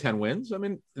think I'm at 10 wins. I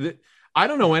mean, I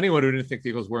don't know anyone who didn't think the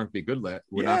Eagles weren't going to be good. Not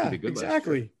going to be good.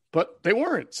 Exactly. But they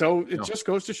weren't. So it just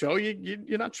goes to show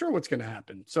you're not sure what's going to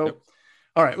happen. So. Yep.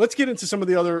 All right, let's get into some of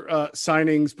the other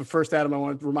signings. But first, Adam, I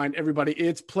want to remind everybody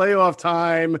it's playoff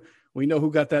time. We know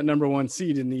who got that number 1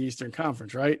 seed in the Eastern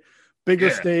Conference, right? Bigger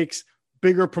stakes,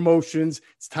 bigger promotions.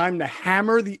 It's time to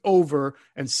hammer the over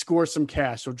and score some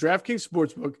cash. So DraftKings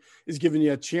Sportsbook is giving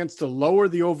you a chance to lower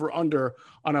the over-under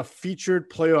on a featured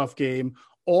playoff game.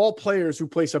 All players who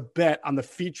place a bet on the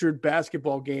featured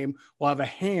basketball game will have a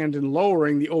hand in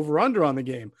lowering the over-under on the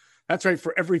game. That's right.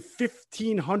 For every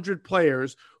 1,500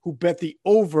 players who bet the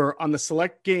over on the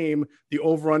select game, the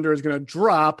over-under is going to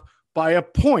drop by a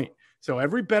point. So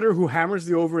every bettor who hammers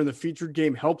the over in the featured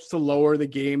game helps to lower the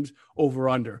game's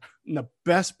over-under. And the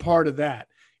best part of that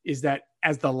is that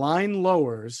as the line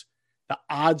lowers, the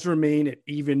odds remain at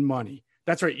even money.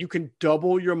 That's right. You can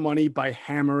double your money by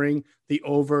hammering the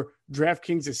over.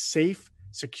 DraftKings is safe,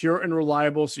 secure, and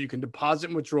reliable, so you can deposit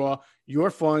and withdraw your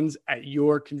funds at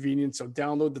your convenience. So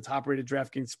download the top-rated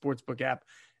DraftKings Sportsbook app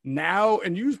now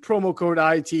and use promo code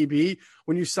ITB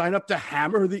when you sign up to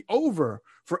hammer the over.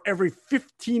 For every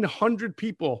 1,500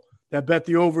 people that bet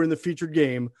the over in the featured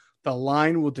game, the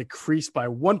line will decrease by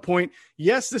 1 point.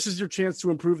 Yes, this is your chance to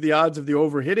improve the odds of the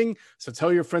over hitting. So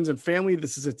tell your friends and family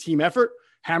this is a team effort.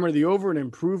 Hammer the over and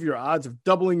improve your odds of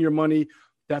doubling your money.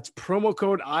 That's promo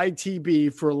code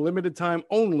ITB for a limited time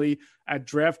only at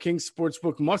DraftKings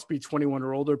Sportsbook. Must be 21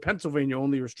 or older. Pennsylvania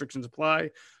only. Restrictions apply.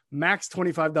 Max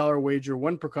 $25 wager,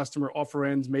 one per customer. Offer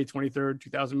ends May 23rd,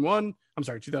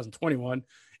 2021.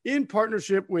 In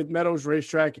partnership with Meadows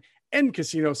Racetrack and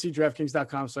Casino. See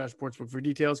DraftKings.com/sportsbook for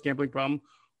details. Gambling problem?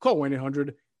 Call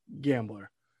 1-800-GAMBLER.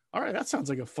 All right, that sounds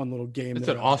like a fun little game. It's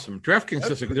an awesome DraftKings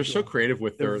system. They're so creative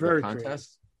with their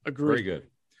contests. Agreed. Very good.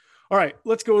 All right,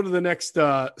 let's go to the next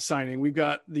signing. We've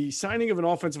got the signing of an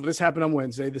offensive. This happened on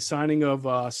Wednesday. The signing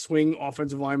of swing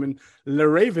offensive lineman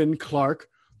LeRaven Clark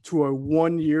to a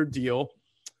 1-year deal.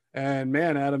 And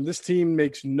man, Adam, this team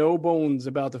makes no bones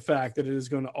about the fact that it is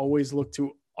going to always look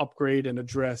to upgrade and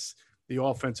address the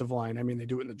offensive line. I mean, they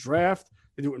do it in the draft,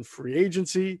 they do it in free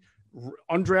agency,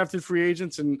 undrafted free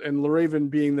agents, and LeRaven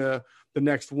being the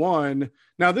next one.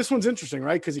 Now, this one's interesting,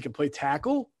 right? Because he can play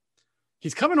tackle.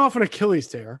 He's coming off an Achilles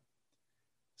tear.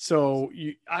 So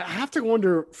I have to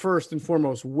wonder first and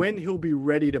foremost when he'll be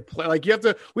ready to play. Like we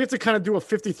have to kind of do a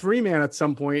 53-man at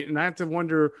some point, and I have to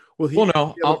wonder will he? Well,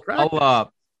 no,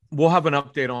 we'll have an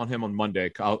update on him on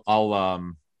Monday.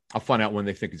 I'll find out when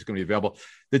they think he's going to be available.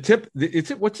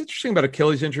 What's interesting about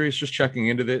Achilles injuries, just checking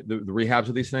into the rehabs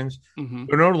of these things,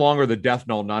 they're no longer the death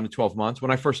knell 9 to 12 months. When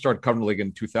I first started covering the league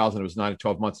in 2000, it was 9 to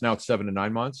 12 months. Now it's 7 to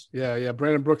 9 months. Yeah.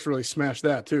 Brandon Brooks really smashed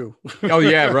that too. Oh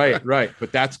yeah, right.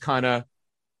 But that's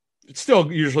it's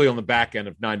still usually on the back end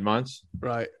of 9 months.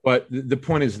 Right. But the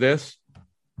point is this: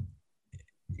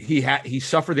 he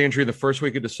suffered the injury the first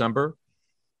week of December,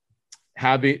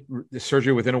 had the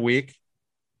surgery within a week,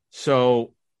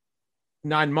 so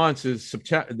 9 months is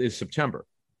September.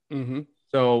 Mm-hmm.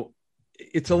 So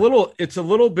it's a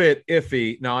little bit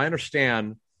iffy. Now I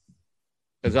understand,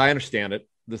 as I understand it,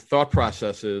 the thought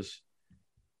process is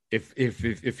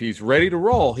if he's ready to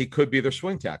roll, he could be their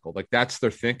swing tackle. Like that's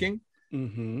their thinking.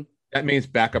 Mm-hmm. That means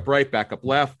backup right, backup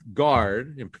left,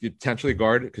 guard, and potentially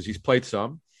guard because he's played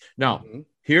some. Now,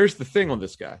 Here's the thing on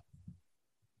this guy.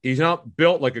 He's not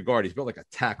built like a guard. He's built like a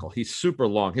tackle. He's super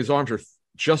long. His arms are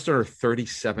just under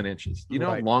 37 inches. You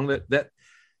know how long that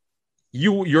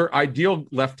your ideal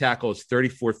left tackle is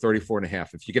 34 and a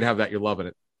half. If you could have that, you're loving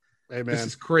it. Hey, man. This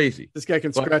is crazy. This guy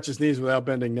can scratch his knees without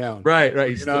bending down. Right.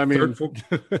 He's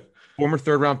former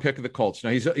third-round pick of the Colts. Now,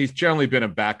 he's generally been a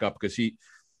backup because he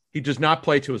does not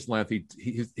play to his length.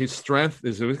 His strength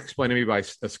is explained to me by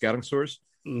a scouting source.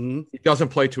 Mm-hmm. He doesn't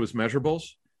play to his measurables,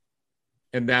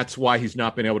 and that's why he's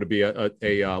not been able to be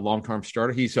a long-term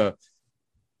starter. He's a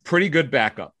pretty good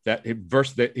backup.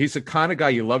 He's the kind of guy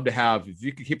you love to have. If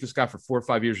you could keep this guy for 4 or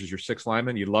 5 years as your sixth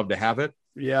lineman, you'd love to have it.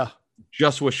 Yeah.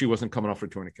 Just wish he wasn't coming off for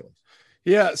torn Achilles.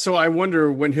 Yeah. So I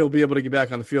wonder when he'll be able to get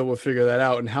back on the field. We'll figure that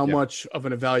out, and how much of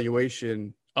an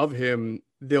evaluation of him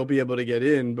they'll be able to get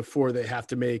in before they have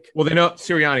to make. Well, they know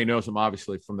Sirianni knows him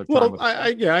obviously from the time.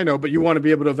 I know, but you want to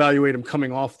be able to evaluate him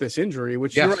coming off this injury,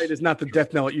 which you're right is not the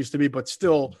death knell it used to be, but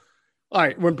still. All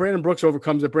right, when Brandon Brooks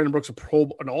overcomes it, Brandon Brooks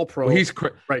an all-pro. Well, he's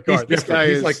right guard. This guy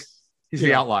he's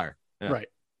the outlier. Yeah.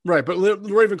 Right. But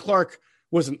Raven Clark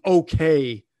was an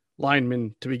okay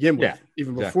lineman to begin with,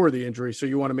 even before the injury. So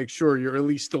you want to make sure you're at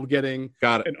least still getting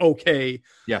an okay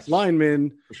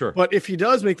lineman. For sure. But if he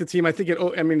does make the team, I think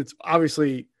it's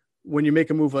obviously when you make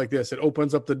a move like this, it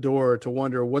opens up the door to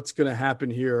wonder what's going to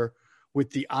happen here with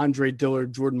the Andre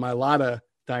Dillard, Jordan Mailata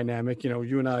dynamic. You know,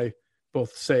 you and I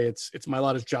both say it's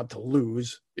Mailata's job to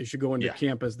lose. He should go into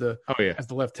camp as the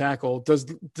left tackle. Does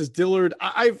Dillard?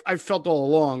 I've felt all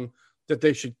along that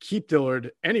they should keep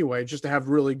Dillard anyway, just to have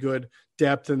really good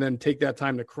depth and then take that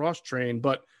time to cross train.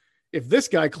 But if this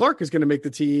guy Clark is going to make the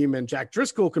team and Jack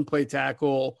Driscoll can play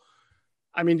tackle,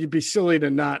 I mean, you'd be silly to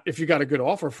not, if you got a good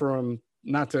offer for him,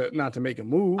 not to make a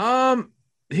move.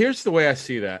 Here's the way I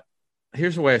see that.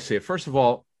 First of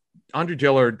all, Andre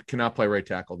Dillard cannot play right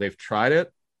tackle. They've tried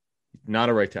it. Not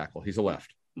a right tackle. He's a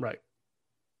left. Right.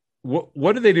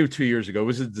 What did they do 2 years ago? It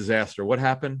was a disaster. What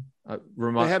happened?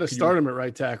 They had to start him at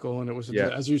right tackle, and it was,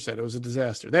 as you said, it was a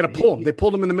disaster. They had to pull him. They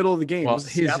pulled him in the middle of the game. Well,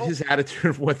 his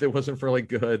attitude with it wasn't really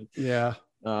good. Yeah.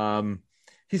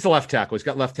 He's a left tackle. He's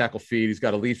got left tackle feet. He's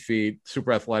got elite feet,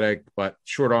 super athletic, but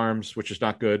short arms, which is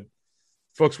not good.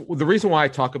 folks, the reason why I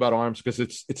talk about arms, because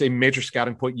it's a major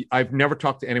scouting point. I've never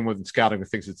talked to anyone in scouting who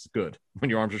thinks it's good when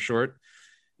your arms are short.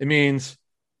 It means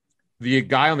the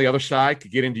guy on the other side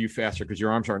could get into you faster because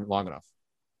your arms aren't long enough.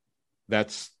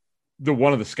 That's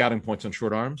one of the scouting points on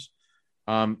short arms.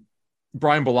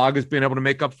 Brian Balaga's been able to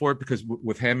make up for it because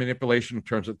with hand manipulation in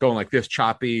terms of going like this,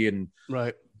 choppy and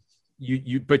right.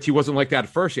 But he wasn't like that at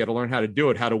first. He had to learn how to do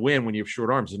it, how to win when you have short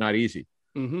arms. It's not easy,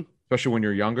 especially when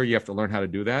you're younger. You have to learn how to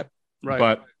do that. Right.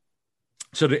 But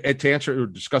so to answer or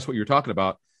discuss what you're talking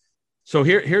about. So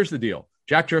here's the deal.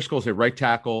 Jack Driscoll is a right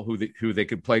tackle who they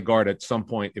could play guard at some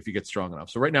point if he gets strong enough.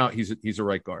 So right now he's a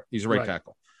right guard. He's a right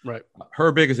tackle. Right.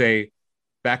 Herbig is a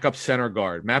backup center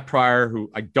guard. Matt Pryor,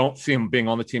 who I don't see him being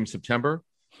on the team in September.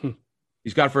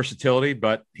 He's got versatility,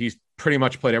 but he's pretty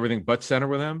much played everything but center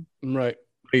with him. Right.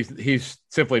 He's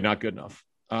simply not good enough.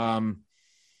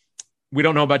 We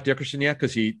don't know about Dickerson yet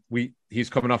because he's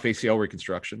coming off ACL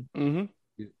reconstruction.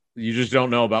 You just don't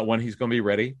know about when he's going to be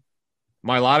ready.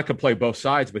 Mailata can play both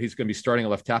sides, but he's going to be starting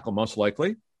at left tackle most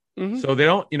likely. So they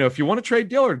don't, if you want to trade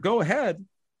Dillard, go ahead.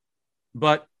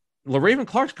 But LaRaven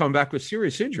Clark's coming back with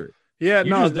serious injury. Yeah,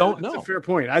 don't know. That's a fair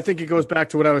point. I think it goes back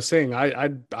to what I was saying.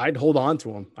 I'd hold on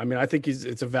to him. I mean, I think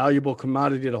it's a valuable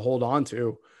commodity to hold on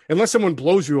to, unless someone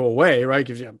blows you away, right?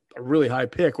 Gives you a really high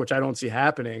pick, which I don't see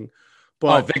happening. But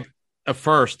I think at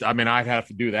first, I mean, I'd have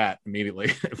to do that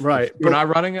immediately. Right. When I'm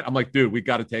running it, I'm like, dude, we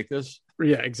got to take this.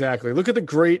 Yeah, exactly. Look at the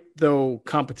great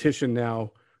competition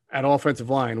now at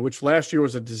offensive line, which last year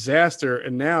was a disaster,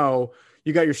 and now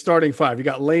you got your starting five. You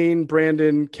got Lane,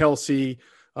 Brandon, Kelsey,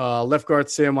 left guard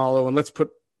Seumalo, and let's put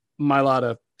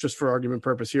Mailata, just for argument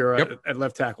purpose here, at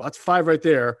left tackle. That's five right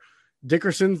there.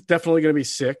 Dickerson's definitely going to be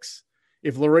 6.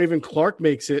 If LaRaven Clark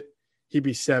makes it, he'd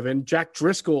be 7. Jack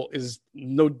Driscoll is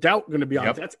no doubt going to be on.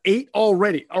 Yep. That's 8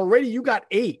 already. Already you got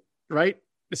 8, right?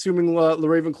 Assuming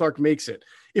LaRaven Clark makes it.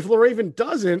 If LaRaven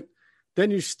doesn't,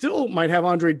 then you still might have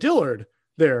Andre Dillard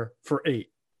there for 8.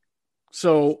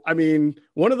 So, I mean,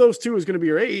 one of those two is going to be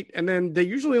your 8, and then they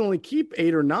usually only keep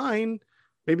 8 or 9.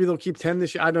 Maybe they'll keep 10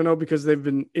 this year. I don't know, because they've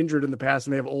been injured in the past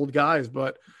and they have old guys,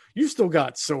 but you've still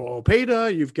got Soa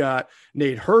Opeta, you've got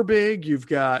Nate Herbig, you've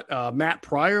got Matt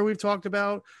Pryor we've talked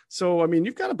about. So, I mean,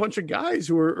 you've got a bunch of guys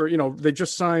who are they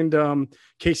just signed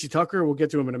Casey Tucker. We'll get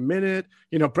to him in a minute.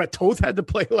 Brett Toth had to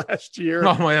play last year.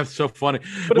 Oh, my, that's so funny.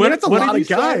 But I mean, that's a lot of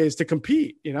guys to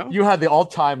compete, You had the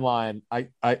all-time line.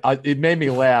 It made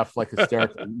me laugh like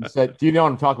hysterically. You said, do you know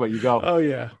what I'm talking about? You go, oh,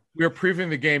 yeah. We were previewing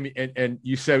the game, and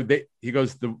you said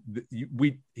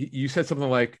you said something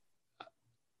like,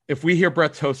 if we hear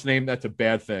Brett Toth's name, that's a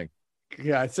bad thing.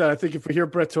 Yeah, I think if we hear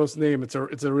Brett Toth's name, it's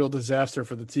a real disaster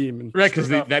for the team. And right, because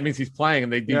that means he's playing,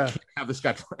 and they can't have this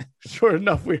guy playing. Sure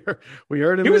enough, we heard him. We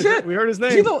heard his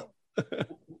name.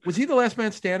 Was he the last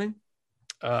man standing?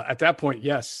 At that point,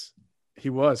 yes, he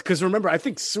was. Because remember, I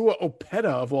think Soa Opeta,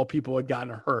 of all people, had gotten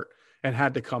hurt and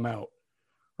had to come out.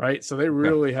 Right, so they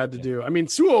really had to do. I mean,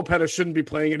 Soa Opeta shouldn't be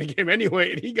playing in a game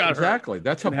anyway, and he got exactly. Hurt.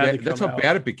 That's how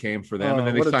bad it became for them, and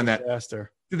then they signed that.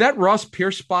 Did that Ross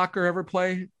Piersbacher ever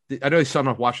play? I know he's signed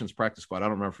off Washington's practice squad. I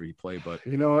don't remember if he played, but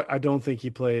I don't think he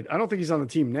played. I don't think he's on the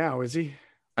team now, is he?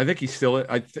 I think he's still.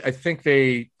 I think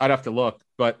they. I'd have to look,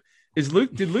 but did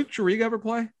Luke Juriga ever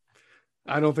play?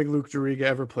 I don't think Luke Juriga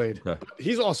ever played. Okay.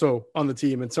 He's also on the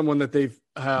team and someone that they've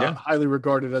highly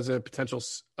regarded as a potential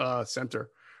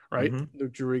center. Right,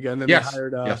 Luke Juriga, and then they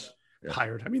hired.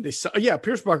 Hired. I mean,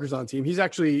 Piersbacher's on the team. He's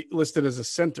actually listed as a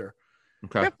center.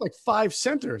 Okay, they have like 5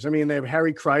 centers. I mean, they have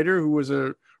Harry Kreider, who was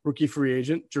a rookie free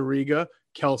agent, Juriga,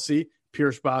 Kelsey,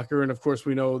 Piersbacher, and of course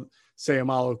we know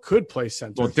Seumalo could play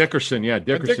center. Well, Dickerson,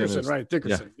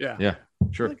 Dickerson, yeah,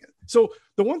 sure. So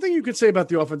the one thing you could say about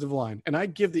the offensive line, and I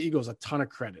give the Eagles a ton of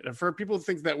credit, and for people who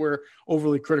think that we're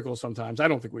overly critical sometimes, I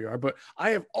don't think we are, but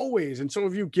I have always, and so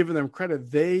have you, given them credit.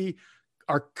 They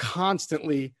are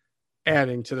constantly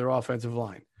adding to their offensive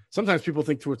line. Sometimes people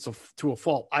think it's to a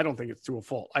fault. I don't think it's to a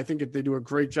fault. I think if they do a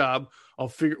great job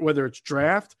of whether it's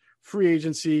draft, free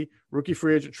agency, rookie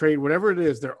free agent trade, whatever it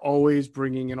is, they're always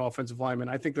bringing in offensive linemen.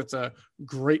 I think that's a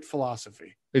great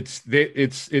philosophy. It's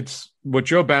what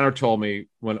Joe Banner told me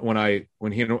when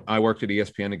he and I worked at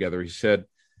ESPN together. He said,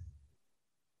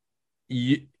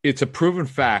 it's a proven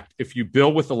fact. If you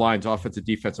build with the lines, offensive,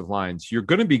 defensive lines, you're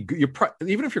going to be.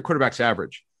 Even if your quarterback's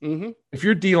average, if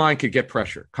your D line could get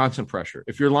pressure, constant pressure,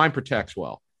 if your line protects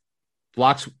well,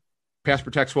 pass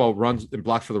protects well, runs and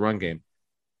blocks for the run game,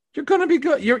 you're going to be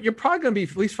good. You're probably going to be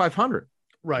at least 500.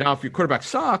 Right now, if your quarterback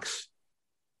sucks,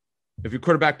 if your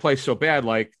quarterback plays so bad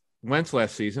like Wentz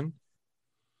last season,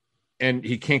 and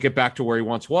he can't get back to where he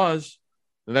once was,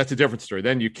 And that's a different story.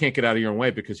 Then you can't get out of your own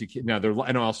way because you can't. Now,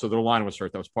 and also their line was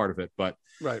hurt. That was part of it. But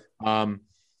right.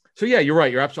 So yeah, you're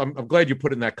right. You're absolutely. I'm glad you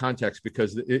put it in that context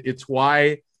because it's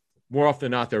why more often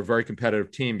than not they're a very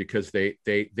competitive team because they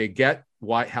get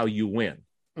how you win.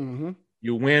 Mm-hmm.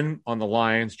 You win on the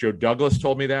Lions. Joe Douglas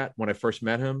told me that when I first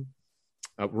met him.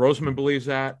 Roseman believes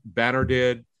that. Banner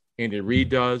did. Andy Reid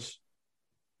does.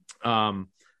 I'm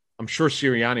sure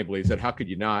Sirianni believes that. How could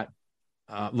you not?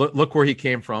 Look where he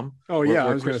came from. Oh, yeah.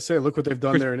 I was going to say, look what they've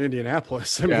done there in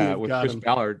Indianapolis. I mean, with Chris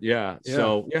Ballard. Yeah.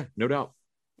 So, yeah, no doubt.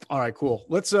 All right, cool.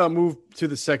 Let's move to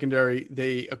the secondary.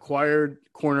 They acquired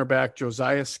cornerback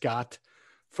Josiah Scott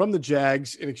from the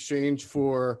Jags in exchange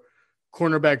for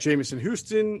cornerback Jamison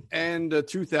Houston and a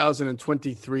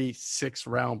 2023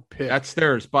 sixth-round pick. That's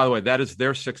theirs. By the way, that is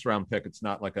their sixth-round pick. It's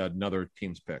not like another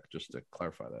team's pick, just to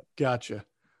clarify that. Gotcha.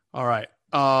 All right.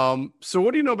 So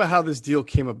what do you know about how this deal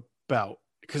came about?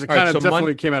 Because it kind of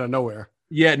definitely came out of nowhere.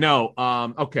 Yeah, no.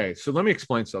 Okay, so let me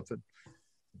explain something.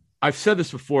 I've said this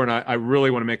before, and I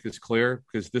really want to make this clear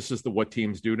because this is what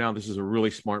teams do now. This is a really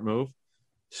smart move.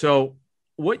 So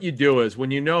what you do is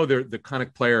when you know they're the kind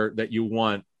of player that you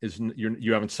want is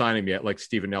you haven't signed him yet, like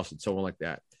Steven Nelson, someone like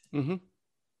that. Mm-hmm.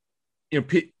 You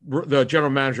know, the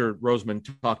general manager Roseman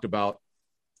talked about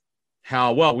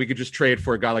how well we could just trade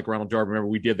for a guy like Ronald Darby. Remember,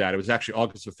 we did that. It was actually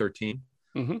August of 13,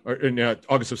 or in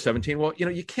August of 17. Well, you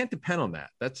know, you can't depend on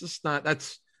that. That's just not.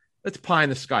 That's pie in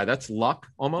the sky. That's luck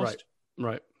almost.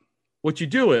 Right. What you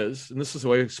do is, and this is the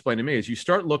way you explain to me, is you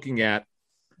start looking at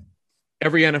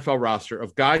every NFL roster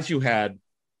of guys you had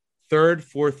 3rd,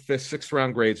 4th, 5th, 6th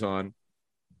round grades on,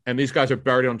 and these guys are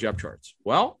buried on depth charts.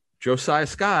 Well, Josiah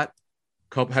Scott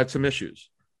had some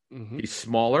issues. Mm-hmm. He's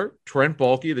smaller. Trent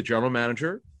Baalke, the general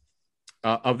manager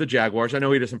of the Jaguars, I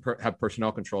know he doesn't have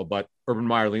personnel control, but Urban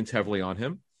Meyer leans heavily on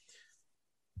him.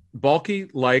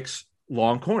 Baalke likes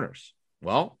long corners.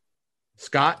 Well,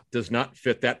 Scott does not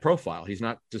fit that profile.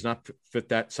 Does not fit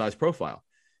that size profile.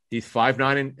 He's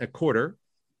 5'9" and a quarter.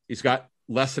 He's got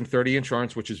less than 30-inch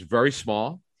arms, which is very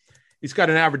small. He's got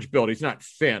an average build. He's not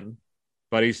thin,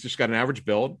 but he's just got an average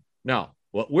build. Now,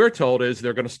 what we're told is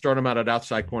they're going to start him out at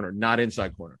outside corner, not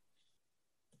inside corner.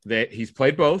 He's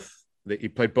played both. He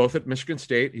played both at Michigan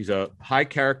State. He's a high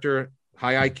character,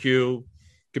 high IQ,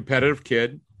 competitive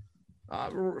kid.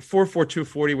 4'4",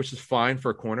 240, which is fine for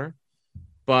a corner.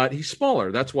 But he's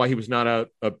smaller. That's why he was not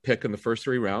a pick in the first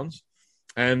 3 rounds.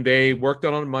 And they worked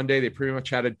on Monday. They pretty much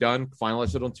had it done,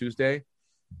 finalized it on Tuesday.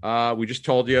 We just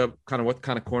told you kind of what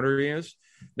kind of corner he is.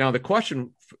 Now, the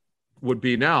question would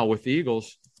be now with the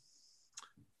Eagles,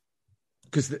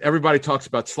 because everybody talks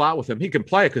about slot with him. He can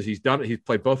play it because he's done it. He's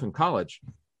played both in college.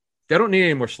 They don't need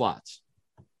any more slots.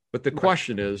 But the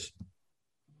question is,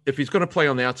 if he's going to play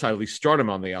on the outside, at least start him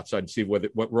on the outside and see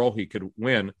what role he could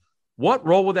win. What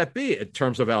role would that be in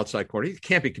terms of outside corner? He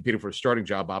can't be competing for a starting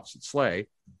job opposite Slay.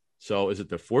 So is it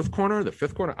the 4th corner, the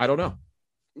 5th corner? I don't know.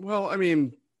 Well, I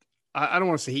mean, I don't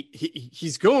want to say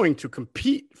he's going to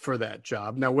compete for that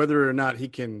job. Now, whether or not he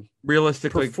can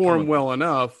realistically perform well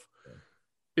enough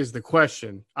is the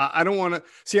question. I don't want to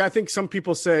see. I think some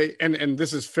people say, and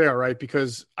this is fair, right?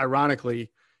 Because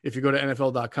ironically, if you go to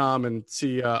NFL.com and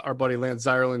see our buddy Lance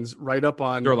Zierlein's write up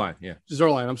on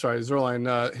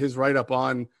Zierlein, his write up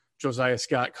on Josiah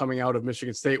Scott coming out of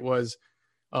Michigan State was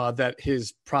that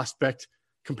his prospect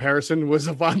comparison was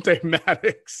Avonte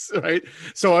Maddox, right?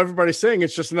 So everybody's saying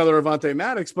it's just another Avonte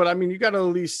Maddox, but I mean, you got to at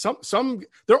least some.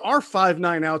 There are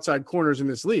 5'9" outside corners in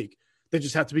this league. They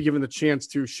just have to be given the chance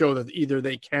to show that either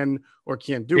they can or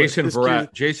can't do Jason it.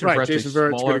 Verrett. Jason Verrett's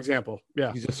a good example.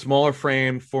 Yeah, he's a smaller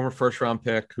framed former 1st-round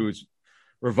pick who's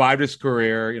revived his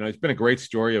career. You know, it's been a great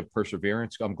story of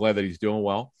perseverance. I'm glad that he's doing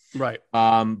well. Right.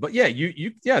 But yeah,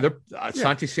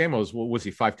 Santi Samuels, was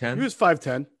he 5'10"? He was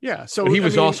 5'10". Yeah. So but he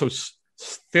was also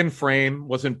thin frame,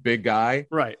 wasn't big guy.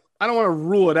 Right. I don't want to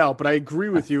rule it out, but I agree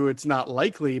with you. It's not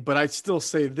likely, but I still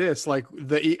say this, like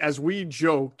as we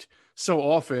joked so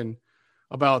often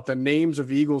about the names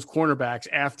of Eagles cornerbacks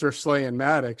after Slay and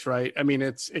Maddox, right? I mean,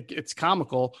 it's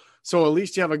comical. So at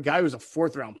least you have a guy who's a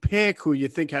 4th-round pick who you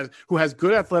think has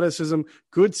good athleticism,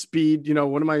 good speed. You know,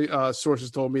 one of my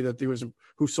sources told me that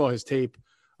who saw his tape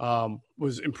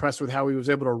was impressed with how he was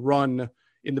able to run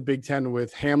in the Big Ten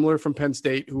with Hamler from Penn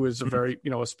State, who is a very,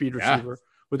 a speed receiver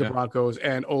with the Broncos,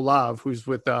 and Olave, who's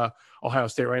with Ohio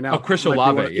State right now. Oh, Chris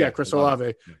Olave. Chris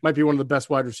Olave might be one of the best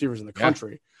wide receivers in the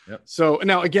country. Yeah. So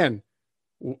now, again,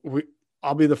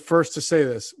 I'll be the first to say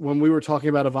this. When we were talking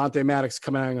about Avonte Maddox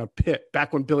coming out of Pitt,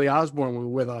 back when Billy Osborne was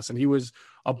with us and he was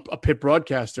a Pitt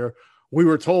broadcaster, we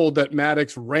were told that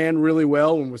Maddox ran really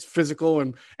well and was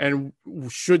physical and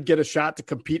should get a shot to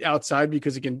compete outside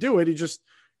because he can do it. He just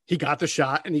he got the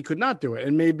shot and he could not do it.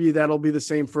 And maybe that'll be the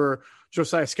same for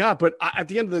Josiah Scott. But at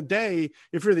the end of the day,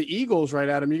 if you're the Eagles, right,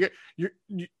 Adam, you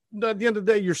at the end of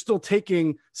the day, you're still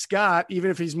taking Scott, even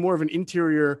if he's more of an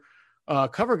interior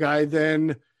cover guy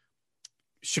than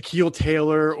Shaquille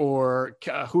Taylor or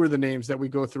who are the names that we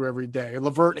go through every day?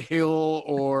 Lavert Hill,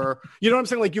 or, you know what I'm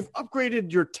saying? Like, you've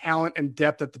upgraded your talent and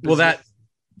depth at the position.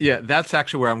 Well, that's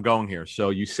actually where I'm going here. So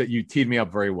you teed me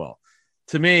up very well.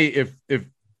 To me, if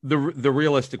the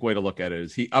realistic way to look at it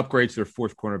is he upgrades their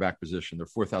fourth cornerback position, their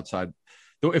fourth outside.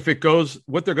 If it goes,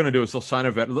 what they're going to do is they'll sign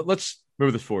a vet. Let's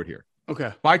move this forward here.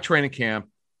 Okay. By training camp,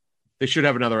 they should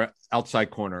have another outside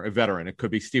corner, a veteran. It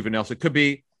could be Steven Nelson. It could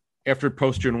be after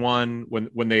post June 1 when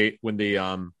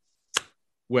Deshaun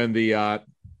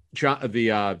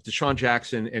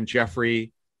Jackson and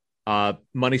Jeffrey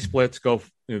money splits go.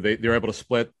 They're able to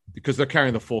split because they're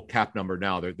carrying the full cap number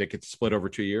now. They could split over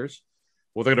 2 years.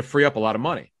 Well, they're going to free up a lot of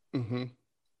money. Mm-hmm.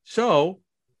 So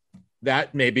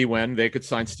that may be when they could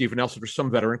sign Steven Nelson for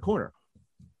some veteran corner.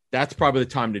 That's probably the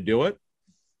time to do it.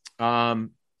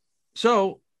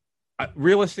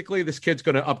 Realistically, this kid's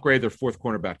going to upgrade their fourth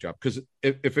cornerback job because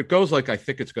if it goes like I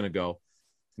think it's going to go,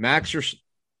 Max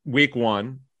week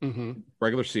 1,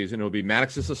 regular season, it'll be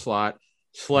Maddox as a slot,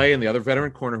 Slay and the other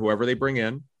veteran corner, whoever they bring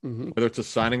in, whether it's a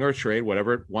signing or a trade,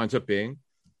 whatever it winds up being.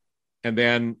 And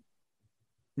then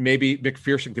maybe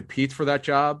McPherson competes for that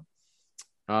job.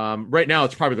 Right now,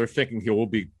 it's probably they're thinking he'll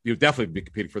definitely be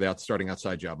competing for the starting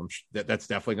outside job. That's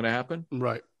definitely going to happen.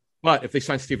 Right. But if they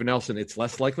sign Steven Nelson, it's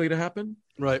less likely to happen.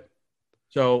 Right.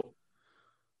 So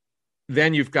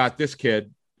then you've got this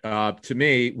kid, to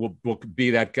me, will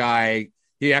be that guy.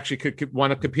 He actually could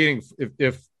wind up competing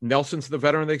if Nelson's the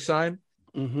veteran they sign.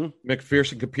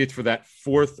 McPherson competes for that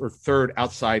fourth or third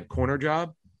outside corner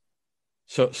job.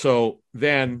 So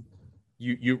then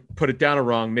you put it down a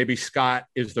rung. Maybe Scott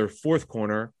is their fourth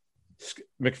corner.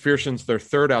 McPherson's their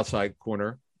third outside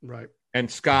corner. Right.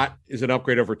 And Scott is an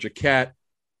upgrade over Jaquette.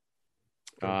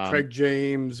 Craig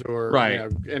James or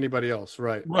anybody else.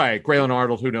 Right. Right. Graylin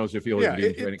Arnold, who knows if he'll be in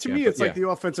training camp. To me, it's like the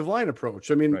offensive line approach.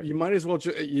 I mean, you might as well,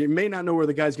 you may not know where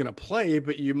the guy's going to play,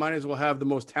 but you might as well have the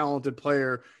most talented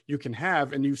player you can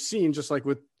have. And you've seen, just like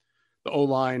with the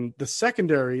O-line, the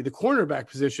secondary, the cornerback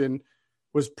position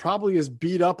was probably as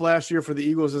beat up last year for the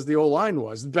Eagles as the O-line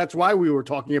was. That's why we were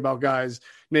talking about guys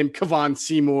named Kevon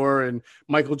Seymour and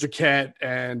Michael Jaquette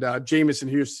and Jamison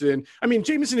Houston. I mean,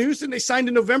 Jamison Houston, they signed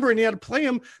in November and he had to play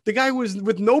him. The guy was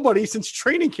with nobody since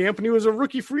training camp and he was a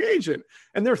rookie free agent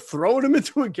and they're throwing him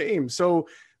into a game. So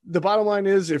the bottom line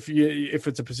is if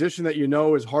it's a position that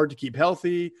is hard to keep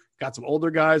healthy, got some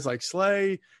older guys like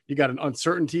Slay, you got an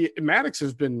uncertainty. Maddox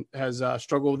has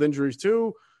struggled with injuries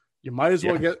too. You might as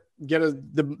well get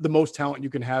the most talent you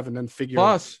can have and then figure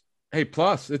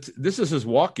plus this is his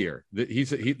walk year.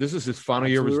 This is his final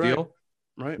year of his deal.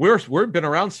 Right. We've been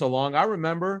around so long. I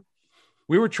remember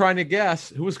we were trying to guess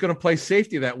who was going to play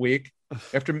safety that week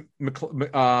after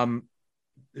McLeod.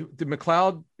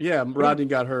 Yeah, Rodney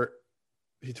got hurt.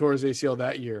 He tore his ACL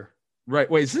that year. Right.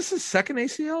 Wait, is this his second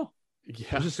ACL?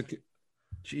 Yeah.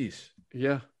 Jeez.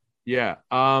 Yeah. Yeah.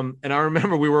 And I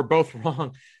remember we were both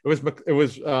wrong. It was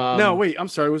no, wait, I'm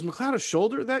sorry. Was McLeod a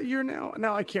shoulder that year now?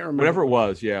 Now I can't remember. Whatever it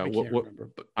was. Yeah.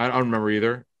 I don't remember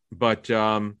either, but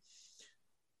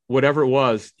whatever it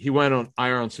was, he went on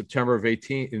IR in September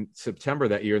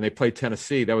that year and they played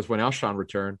Tennessee. That was when Alshon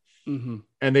returned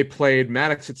and they played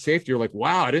Maddox at safety. You're like,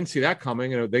 wow, I didn't see that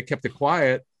coming. They kept it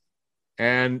quiet.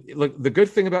 And look, the good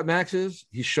thing about Max is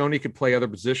he's shown he could play other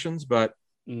positions, but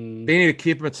they need to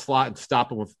keep him at slot and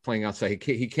stop him with playing outside.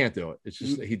 He can't do it. It's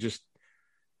just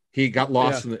he got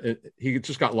lost he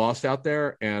just got lost out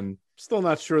there. And still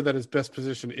not sure that his best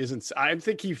position isn't. I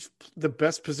think the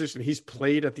best position he's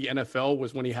played at the NFL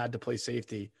was when he had to play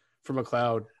safety for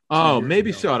McLeod. Oh,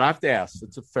 maybe so. I'd have to ask.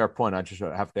 It's a fair point. I just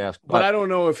have to ask. But I don't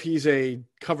know if he's a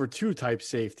cover 2 type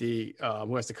safety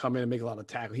who has to come in and make a lot of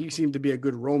tackles. He seemed to be a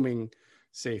good roaming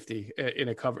safety in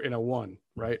a 1,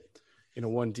 right? In a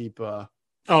 1 deep.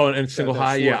 And single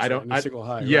high. Yeah. I don't. Single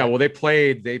high. Yeah. Right. Well,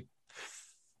 they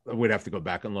would have to go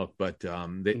back and look, but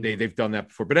they've done that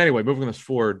before. But anyway, moving this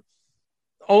forward,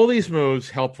 all these moves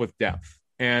help with depth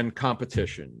and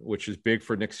competition, which is big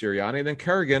for Nick Sirianni. And then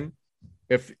Kerrigan,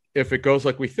 if it goes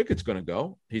like we think it's going to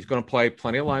go, he's going to play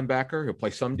plenty of linebacker. He'll play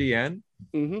some DN,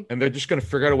 and they're just going to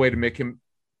figure out a way to make him,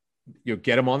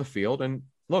 get him on the field. And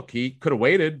look, he could have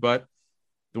waited, but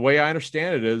the way I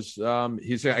understand it is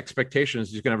his expectation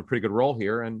is he's going to have a pretty good role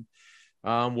here, and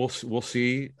we'll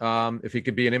see if he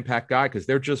could be an impact guy because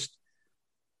they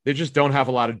just don't have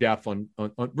a lot of depth on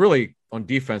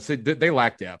defense. They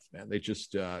lack depth, man. They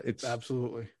just it's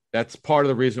absolutely. That's part of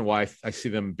the reason why I see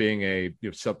them being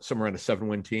somewhere around a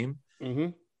 7-win team.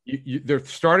 Mm-hmm. They're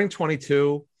starting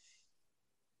 22.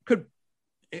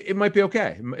 It might be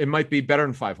okay. It might be better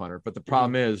than 500. But the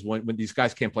problem is when these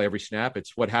guys can't play every snap,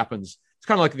 it's what happens. It's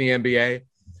kind of like in the NBA.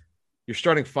 You're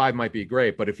starting 5 might be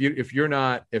great, but if you're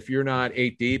not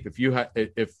 8 deep,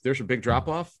 if there's a big drop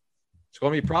off, it's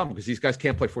going to be a problem because these guys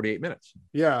can't play 48 minutes.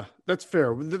 Yeah, that's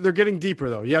fair. They're getting deeper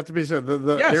though. You have to be said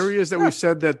the Yes. areas that we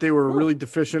said that they were really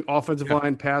deficient: offensive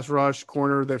line, pass rush,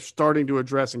 corner. They're starting to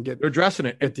address and get. They're addressing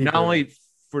it. Get deeper. Not only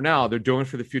for now, they're doing it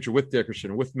for the future with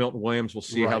Dickerson, with Milton Williams. We'll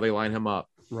see how they line him up.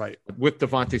 Right. With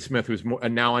Devontae Smith, who's a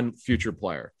now and future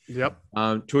player. Yep.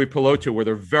 Tui Pelotu, where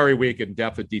they're very weak in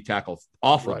depth at D tackle.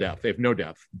 Awful depth. They have no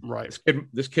depth. Right.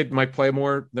 This kid might play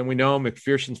more than we know.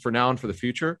 McPherson's for now and for the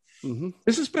future. Mm-hmm.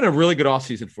 This has been a really good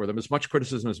offseason for them. As much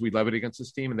criticism as we levied against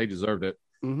this team, and they deserved it,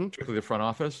 particularly the front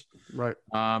office. Right.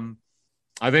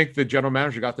 I think the general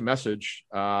manager got the message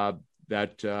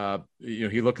that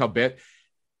he looked how bad.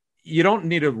 You don't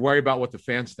need to worry about what the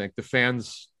fans think. The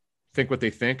fans think what they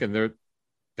think, and they're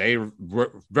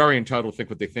very entitled to think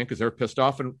what they think because they're pissed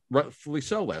off, and rightfully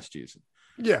so last season.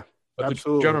 Yeah, but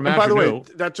absolutely. And by the way,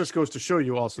 that just goes to show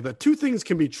you also that two things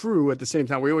can be true at the same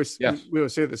time. We always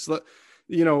say this,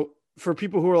 for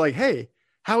people who are like, hey,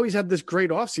 Howie's had this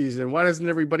great offseason. Why doesn't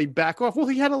everybody back off? Well,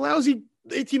 he had a lousy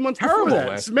 18 months before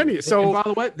that. So, by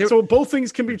the way, so both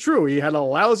things can be true. He had a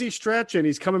lousy stretch and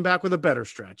he's coming back with a better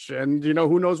stretch. And,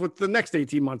 who knows what the next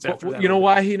 18 months after that. You know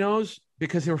why he knows?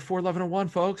 Because they were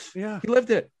 4-11-1, folks. Yeah. He lived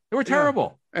it. They were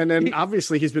terrible. And then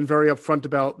obviously he's been very upfront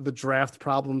about the draft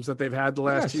problems that they've had the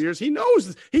last 2 years. He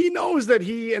knows that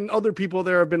he and other people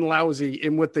there have been lousy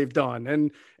in what they've done.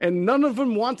 And none of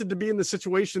them wanted to be in the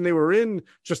situation they were in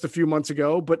just a few months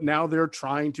ago, but now they're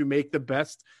trying to make the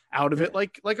best out of it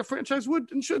like a franchise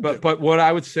would and should. But what I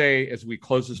would say as we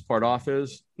close this part off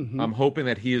is I'm hoping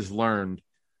that he has learned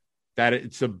that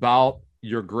it's about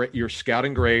your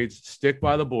scouting grades, stick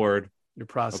by the board. Your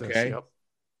process. Okay. Yep.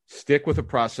 Stick with the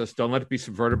process. Don't let it be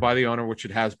subverted by the owner, which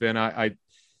it has been.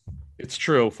 It's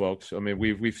true, folks. I mean,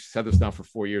 we've said this now for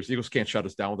 4 years. The Eagles can't shut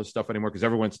us down with this stuff anymore because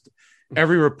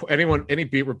any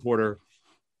beat reporter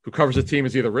who covers a team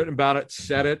has either written about it,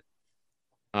 said it.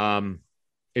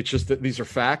 It's just that these are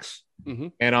facts,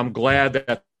 and I'm glad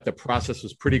that the process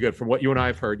was pretty good. From what you and I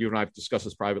have heard, you and I have discussed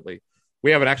this privately.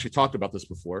 We haven't actually talked about this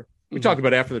before. We talked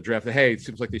about after the draft that, hey, it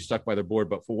seems like they stuck by their board,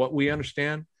 but for what we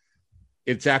understand,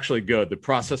 it's actually good. The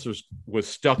process was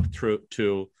stuck through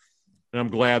to, and I'm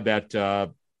glad that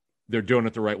they're doing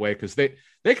it the right way because they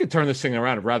could turn this thing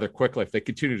around rather quickly if they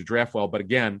continue to draft well. But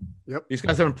again, these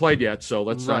guys haven't played yet, so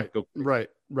let's not go. Right.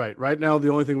 Right now, the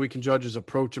only thing we can judge is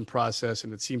approach and process,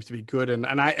 and it seems to be good. And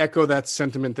I echo that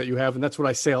sentiment that you have, and that's what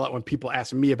I say a lot when people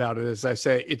ask me about it. Is I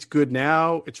say it's good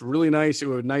now. It's really nice. It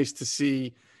would be nice to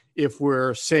see if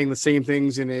we're saying the same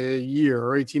things in a year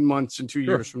or 18 months and 2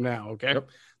 years from now. Okay. Yep.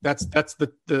 That's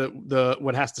the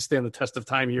what has to stand the test of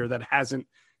time here that hasn't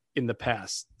in the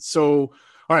past. So,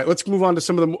 all right, let's move on to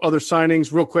some of the other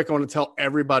signings real quick. I want to tell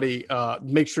everybody,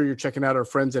 make sure you're checking out our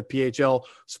friends at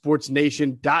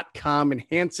PHLSportsNation.com,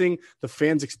 enhancing the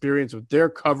fans' experience with their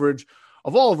coverage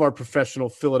of all of our professional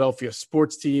Philadelphia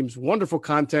sports teams. Wonderful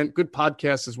content, good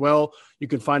podcasts as well. You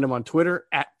can find them on Twitter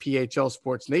at PHL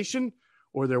Sports Nation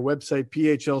or their website,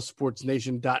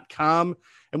 PHLSportsNation.com.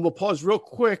 And we'll pause real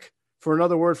quick for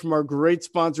another word from our great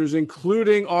sponsors,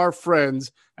 including our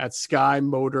friends at Sky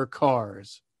Motor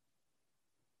Cars.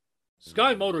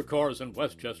 Sky Motor Cars in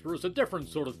Westchester is a different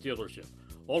sort of dealership.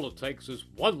 All it takes is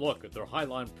one look at their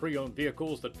Highline pre-owned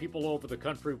vehicles that people all over the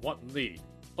country want and need.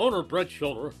 Owner Brett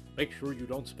Schulter, make sure you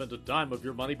don't spend a dime of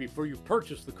your money before you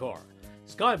purchase the car.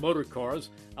 Sky Motor Cars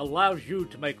allows you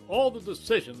to make all the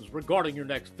decisions regarding your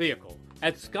next vehicle.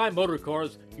 At Sky Motor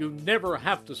Cars, you never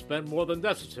have to spend more than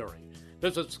necessary.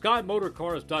 Visit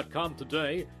SkyMotorCars.com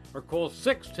today or call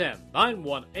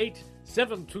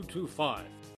 610-918-7225.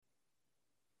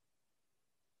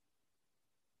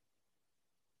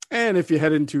 And if you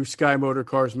head into Sky Motor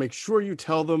Cars, make sure you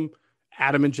tell them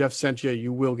Adam and Jeff sent you.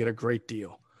 You will get a great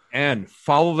deal. And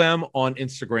follow them on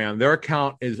Instagram. Their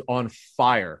account is on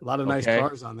fire. A lot of nice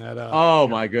cars on that.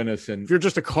 My goodness. And if you're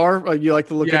just a car, you like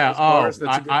to look at those cars.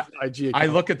 That's a good IG account. I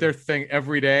look at their thing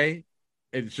every day.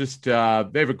 It's just they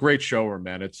have a great showroom,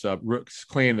 man. It's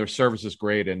clean. Their service is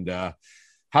great, and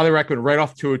highly recommend. Right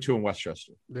off 202 in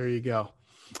Westchester. There you go.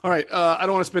 All right, I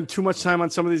don't want to spend too much time on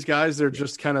some of these guys. They're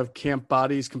just kind of camp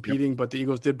bodies competing. But the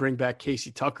Eagles did bring back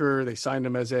Casey Tucker. They signed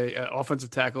him as a offensive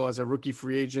tackle as a rookie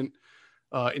free agent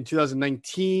in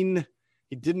 2019.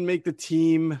 He didn't make the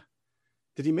team.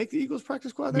 Did he make the Eagles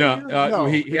practice squad?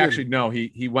 He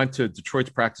actually he went to Detroit's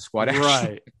practice squad.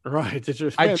 Actually. Right.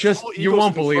 You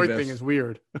won't believe this. Thing is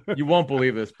weird. You won't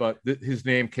believe this, but his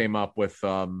name came up with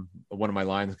one of my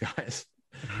Lions guys.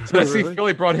 So I see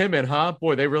Philly brought him in, huh?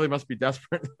 Boy, they really must be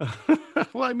desperate.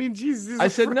 Well, I mean, geez. I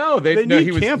said no. They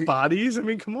need camp bodies. I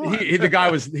mean, come on. The guy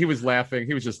was laughing.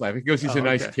 He was just laughing. He goes, he's a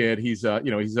nice kid. He's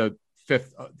he's a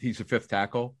fifth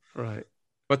tackle. Right.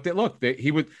 But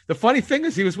the funny thing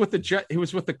is he was with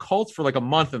the Colts for like a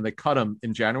month and they cut him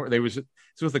in January. He was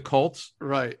with the Colts.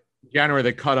 Right. January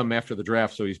they cut him after the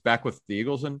draft, so he's back with the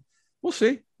Eagles, and we'll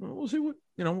see what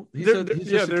he's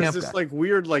there's this guy. Like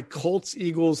weird like Colts,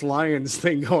 Eagles, Lions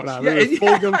thing going on. Yeah,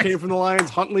 Fulgham came from the Lions,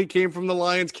 Huntley came from the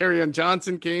Lions, Kerryon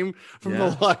Johnson came from the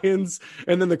Lions,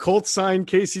 and then the Colts signed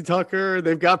Casey Tucker.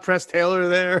 They've got Press Taylor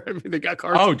there. I mean, they got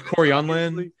Carson. Corey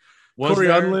Unlin.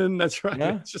 Unlin, that's right.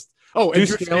 Yeah. It's just and Drew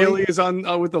Staley is on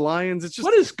with the Lions. It's just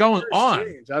what is going on?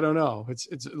 Strange. I don't know.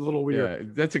 It's a little weird. Yeah,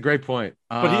 that's a great point.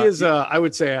 But he is. I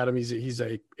would say, Adam. He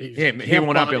will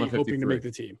not be on the 53. Hoping to make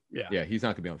the team. Yeah. He's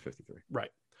not going to be on the 53. Right.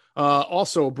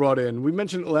 Also brought in. We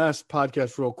mentioned the last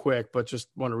podcast real quick, but just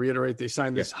want to reiterate they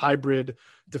signed this hybrid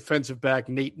defensive back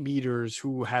Nate Meters,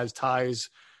 who has ties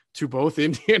to both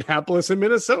Indianapolis and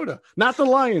Minnesota. Not the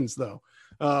Lions though.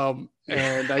 He's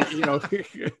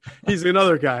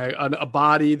another guy, a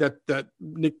body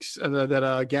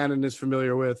that Gannon is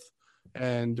familiar with,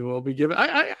 and will be given.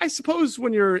 I suppose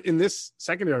when you're in this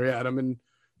secondary, Adam, and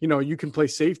you can play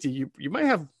safety, you might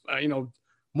have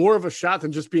more of a shot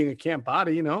than just being a camp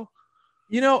body.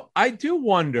 I do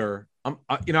wonder.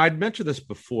 I'd mentioned this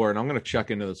before, and I'm going to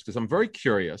check into this because I'm very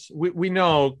curious. We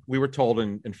know we were told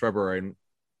in February, and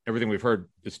everything we've heard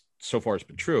so far has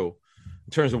been true.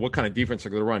 In terms of what kind of defense they're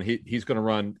going to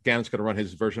run, Gannon's going to run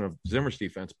his version of Zimmer's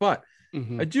defense. But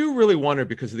I do really wonder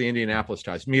because of the Indianapolis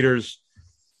ties. Meters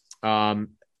from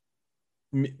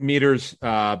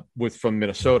Minnesota,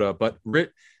 but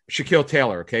Shaquille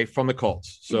Taylor, from the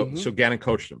Colts. So Gannon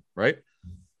coached him, right?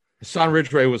 Hassan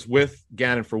Ridgeway was with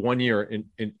Gannon for 1 year in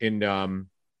Indy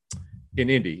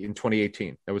in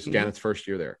 2018. That was Gannon's first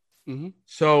year there.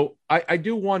 So I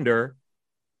do wonder.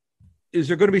 Is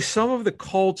there going to be some of the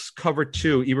Colts cover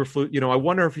two? Eberflus, I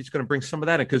wonder if he's going to bring some of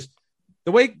that in because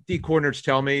the way D coordinators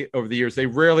tell me over the years, they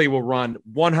rarely will run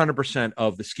 100%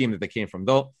 of the scheme that they came from.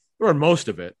 They'll run most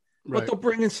of it, but they'll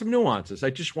bring in some nuances. I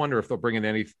just wonder if they'll bring in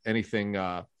anything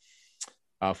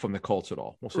from the Colts at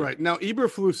all. We'll see. Right now,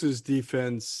 Eberflus's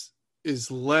defense is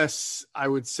less, I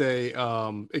would say,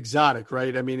 exotic.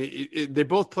 Right? I mean, they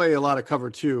both play a lot of cover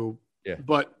two. Yeah.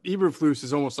 But Eberflus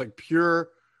is almost like pure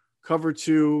cover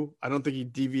two. I don't think he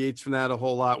deviates from that a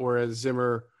whole lot. Whereas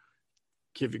Zimmer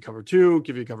give you cover two,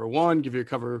 give you cover one, give you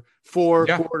cover four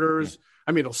quarters. Yeah.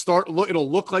 I mean,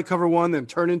 it'll look like cover one, then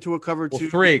turn into a cover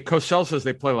two. Three. Cosell says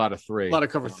they play a lot of three. A lot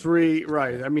of cover three.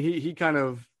 Right. I mean, he kind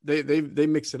of, they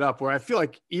mix it up where I feel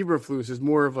like Eberflus is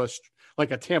more of a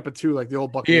Tampa two, like the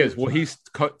old Buccaneers. He is. Well, he's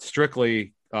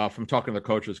strictly from talking to the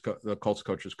coaches, the Colts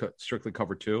coaches, strictly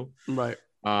cover two. Right.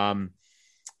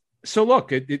 So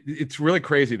look, it's really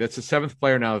crazy. That's the seventh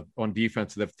player now on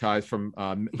defense that have ties from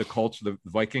the Colts to the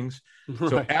Vikings. Right.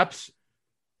 So Epps,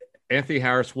 Anthony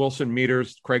Harris, Wilson,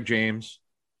 Meters, Craig James,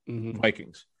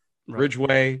 Vikings,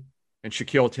 Ridgeway, and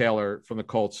Shaquille Taylor from the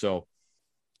Colts. So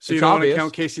you don't want to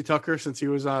count Casey Tucker since he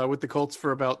was with the Colts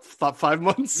for about 5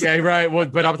 months? Yeah, right. Well,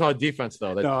 but I'm talking defense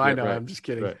though. No, I know. Right. I'm just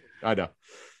kidding. Right. I know.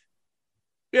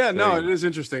 Yeah, no, it is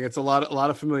interesting. It's a lot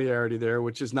of familiarity there,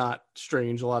 which is not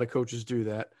strange. A lot of coaches do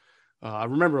that. I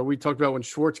remember we talked about when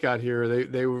Schwartz got here,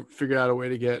 they figured out a way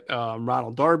to get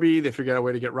Ronald Darby. They figured out a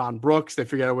way to get Ron Brooks. They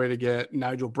figured out a way to get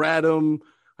Nigel Bradham.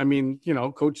 I mean,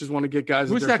 coaches want to get guys.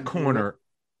 Who's that corner?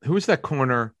 Who's that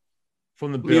corner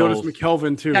from the Bills? Leonis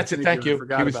McKelvin too. That's it. Thank you.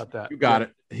 Forgot about that. You got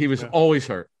it. He was always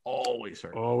hurt. Always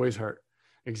hurt.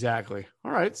 Exactly.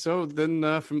 All right. So then,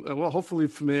 hopefully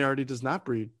familiarity does not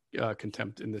breed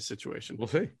contempt in this situation. We'll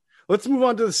see. Let's move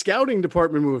on to the scouting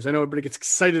department moves. I know everybody gets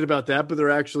excited about that, but there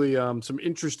are actually some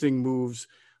interesting moves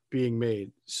being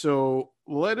made. So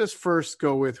let us first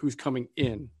go with who's coming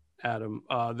in, Adam.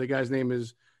 The guy's name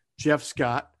is Jeff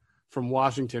Scott from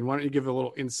Washington. Why don't you give a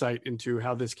little insight into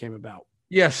how this came about?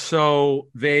 Yes. So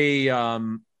they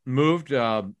moved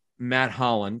Matt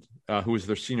Holland, who was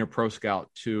their senior pro scout,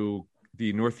 to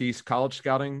the Northeast College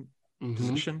scouting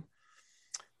position.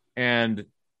 And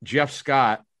Jeff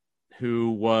Scott,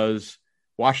 who was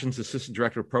Washington's assistant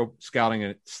director of pro scouting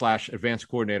and / advanced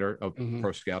coordinator of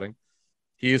pro scouting.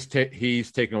 He's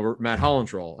taken over Matt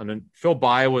Holland's role. And then Phil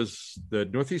Bye was the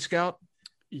Northeast scout.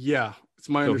 Yeah. It's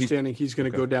my understanding he's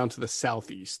going to go down to the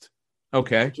Southeast.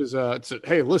 Okay. Which is,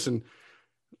 hey, listen,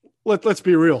 let's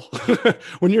be real.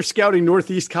 When you're scouting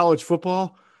Northeast college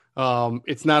football,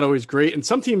 it's not always great. And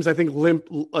some teams, I think,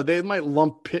 they might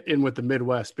lump Pitt in with the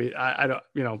Midwest, but I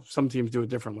don't, some teams do it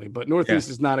differently. But Northeast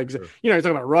is not exactly. Sure. You're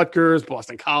talking about Rutgers,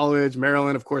 Boston College,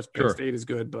 Maryland. Of course, Penn State is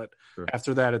good, but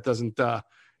after that, it doesn't.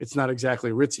 It's not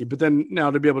exactly ritzy. But then now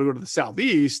to be able to go to the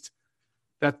Southeast,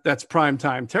 that's prime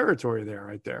time territory there,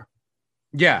 right there.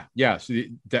 Yeah. So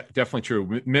definitely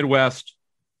true. Midwest,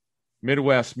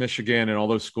 Michigan, and all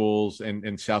those schools,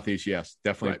 and Southeast, yes,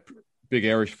 definitely big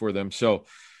areas for them. So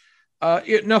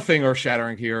nothing earth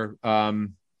shattering here.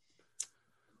 The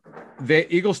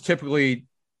Eagles typically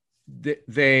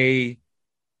they're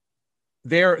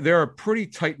a pretty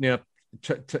tight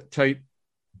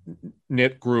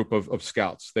knit group of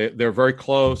scouts. They're very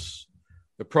close.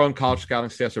 The pro and college scouting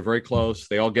staffs are very close.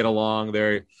 They all get along.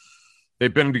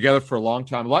 They've been together for a long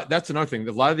time. That's another thing.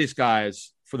 A lot of these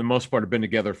guys, for the most part, have been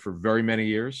together for very many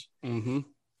years. Mm-hmm.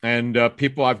 And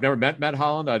people, I've never met Matt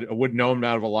Holland. I wouldn't know him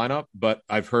out of a lineup, but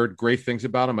I've heard great things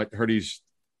about him. I heard he's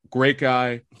a great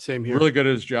guy. Same here. Really good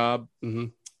at his job. Mm-hmm.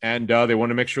 And they want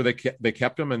to make sure they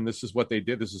kept him. And this is what they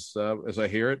did. This is, as I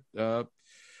hear it,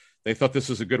 they thought this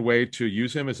was a good way to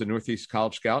use him as a Northeast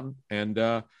college scout. And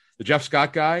the Jeff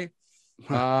Scott guy.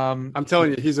 I'm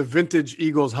telling you, he's a vintage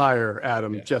Eagles hire,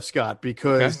 Adam, Jeff Scott,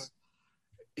 because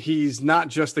he's not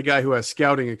just the guy who has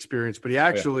scouting experience, but he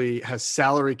actually has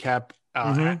salary cap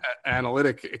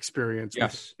analytic experience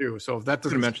too. So if that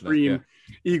doesn't scream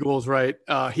Eagles, right?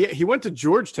 He went to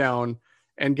Georgetown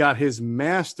and got his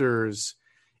master's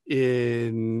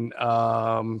in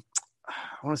I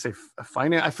want to say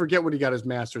finance. I forget what he got his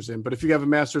master's in, but if you have a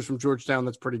master's from Georgetown,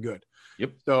 that's pretty good.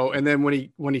 Yep. So, and then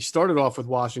when he started off with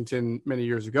Washington many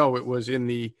years ago, it was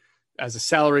as a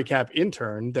salary cap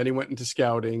intern. Then he went into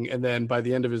scouting, and then by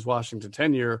the end of his Washington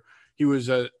tenure, he was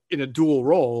in a dual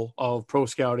role of pro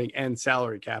scouting and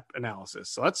salary cap analysis.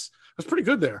 So that's pretty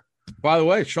good there. By the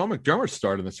way, Sean McDermott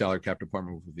started in the salary cap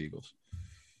department with the Eagles.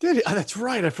 Did he? Oh, that's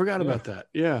right. I forgot about that.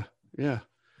 Yeah.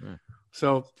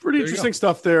 So pretty interesting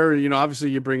stuff there.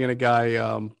 Obviously you bring in a guy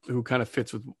who kind of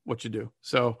fits with what you do.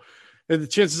 So the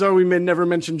chances are we may never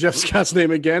mention Jeff Scott's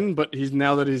name again, but he's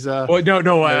well,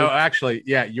 no, actually,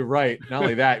 yeah, you're right. Not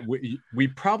only that, we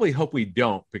probably hope we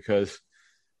don't, because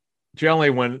generally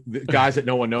when the guys that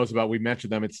no one knows about, we mention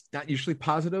them, it's not usually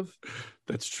positive.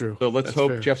 That's true. So let's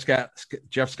hope fair. Jeff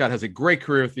Scott has a great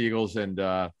career with the Eagles, and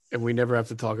we never have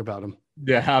to talk about him.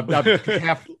 Yeah,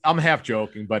 I'm half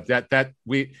joking, but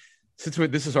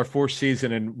this is our fourth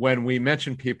season, and when we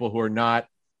mention people who are not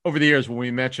over the years, when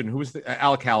we mentioned who was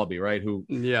Alec Halaby, right? Who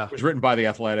was written by The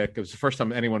Athletic. It was the first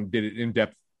time anyone did an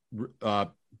in-depth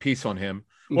piece on him.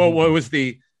 Mm-hmm. Well, it was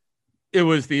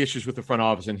the issues with the front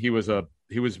office, and he was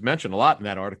mentioned a lot in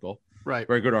that article. Right.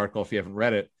 Very good article if you haven't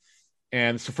read it.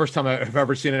 And it's the first time I've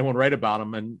ever seen anyone write about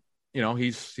him. And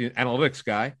he's an analytics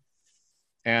guy.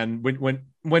 And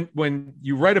when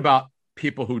you write about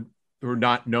people who are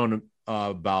not known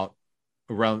about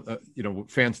around,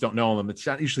 fans don't know them, it's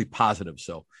not usually positive.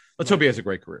 So let's hope he has a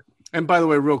great career. And by the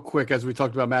way, real quick, as we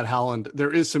talked about Matt Holland,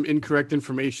 there is some incorrect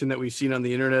information that we've seen on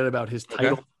the internet about his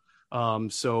title. Okay.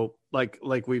 So like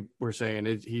we were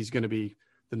saying, he's going to be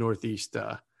the Northeast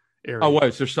area. Oh, what?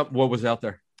 Is there something? What was out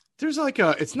there? There's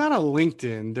it's not a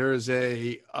LinkedIn. There's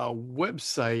a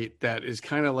website that is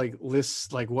kind of like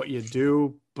lists like what you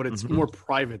do, but it's more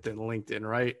private than LinkedIn,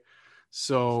 right?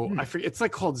 So I forget, it's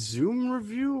like called Zoom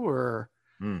Review or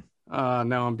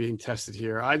now I'm being tested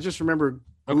here. I just remember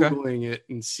Googling it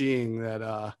and seeing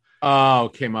that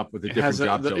came up with a different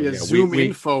job.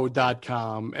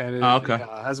 Zoominfo.com, and it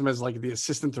has him as like the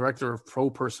assistant director of pro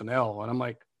personnel. And I'm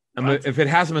like, if it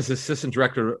has him as assistant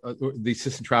director, the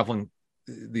assistant traveling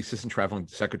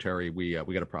secretary, we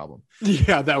got a problem.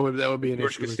 Yeah, that would be an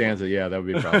George issue. Costanza, yeah, that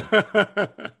would be a problem.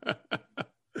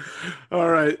 All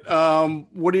right.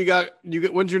 What do you got?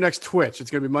 When's your next Twitch? It's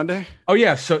gonna be Monday. Oh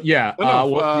yeah. So yeah.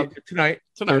 Tonight,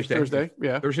 Thursday.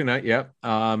 Yeah. Thursday night. Yeah.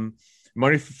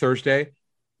 Monday through Thursday.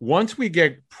 Once we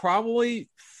get probably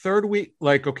third week,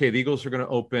 the Eagles are going to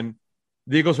open.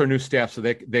 The Eagles are new staff, so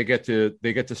they get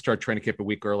to start training camp a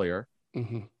week earlier.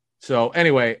 Mm-hmm. So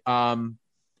anyway,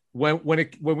 when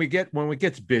it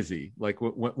gets busy, like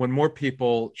when more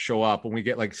people show up, when we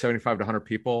get like 75 to 100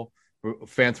 people,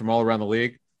 fans from all around the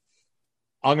league,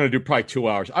 I'm going to do probably 2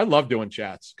 hours. I love doing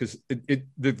chats because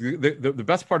the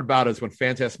best part about it is when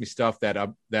fans ask me stuff that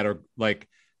are like,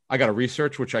 I got to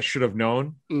research, which I should have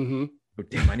known. Mm-hmm. But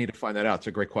damn, I need to find that out. It's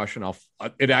a great question.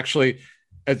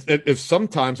 If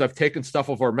sometimes I've taken stuff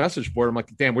off our message board, I'm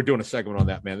like, damn, we're doing a segment on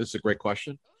that, man. This is a great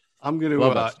question. I'm going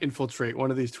Love to us. infiltrate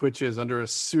one of these Twitches under a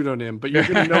pseudonym, but you're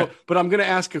going to know. But I'm going to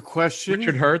ask a question,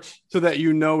 Richard Hertz. so that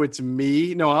you know it's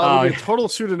me. No, I'll be a total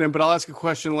pseudonym, but I'll ask a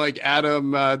question like,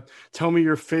 Adam, tell me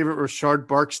your favorite Richard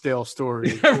Barksdale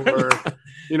story, or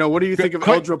what do you think of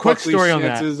Eldra Buckley's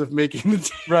chances of making the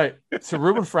team? Right. So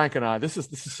Reuben Frank and I, this is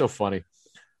so funny.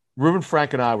 Reuben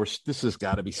Frank and I this has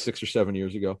got to be 6 or 7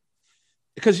 years ago,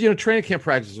 because training camp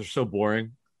practices are so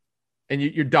boring, and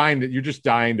you're just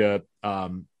dying to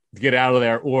get out of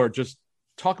there or just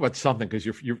talk about something, because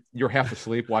you're half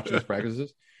asleep watching these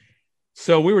practices.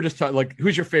 So we were just talking, like,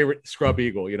 who's your favorite scrub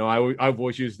Eagle? I've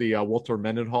always used the Walter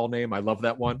Mendenhall name. I love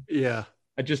that one. Yeah.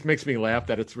 It just makes me laugh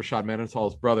that it's Rashad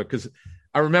Mendenhall's brother, because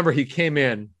I remember he came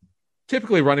in.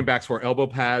 Typically, running backs wear elbow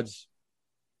pads,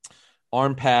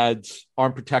 arm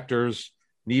protectors,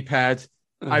 knee pads.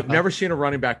 I've never seen a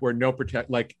running back wear no protect.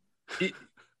 Like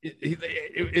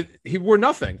he wore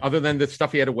nothing other than the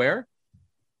stuff he had to wear.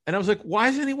 And I was like, why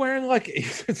isn't he wearing like? He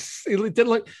didn't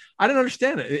like. I didn't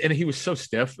understand it, and he was so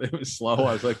stiff. It was slow.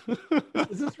 I was like,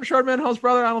 is this Rashad Mendenhall's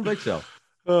brother? I don't think so.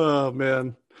 Oh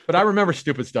man! But I remember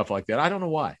stupid stuff like that. I don't know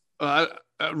why.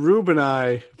 Rube and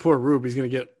I, poor Rube, he's going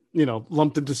to get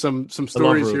lumped into some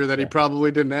stories here that he probably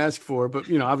didn't ask for.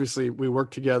 But obviously we work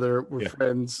together. We're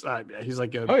friends. He's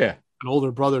like an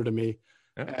older brother to me.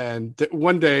 Yeah. And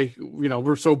one day,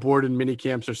 we're so bored in mini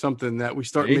camps or something that we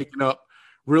start making up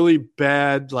really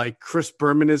bad, like Chris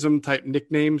Bermanism type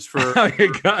nicknames for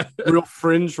real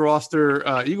fringe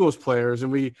roster Eagles players.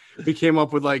 And we came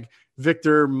up with like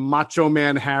Victor Macho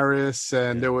Man Harris,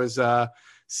 and there was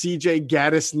CJ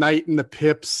Gaddis Knight in the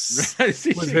Pips was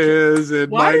his,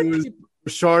 and mine was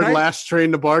Richard Last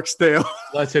Train to Barksdale.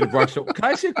 Let's say to Barksdale. Can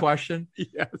I say a question?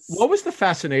 Yes. What was the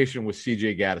fascination with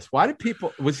CJ Gaddis? Why did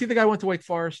was he the guy who went to Wake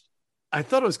Forest? I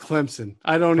thought it was Clemson.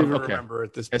 I don't even remember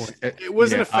at this point. It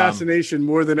wasn't a fascination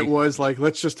more than it was like,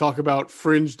 let's just talk about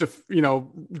fringe,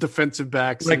 defensive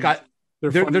backs. Like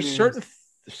there's certain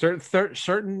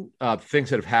things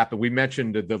that have happened. We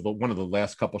mentioned one of the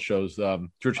last couple shows,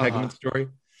 George Hegeman's story,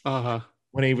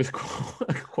 when he was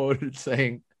quoted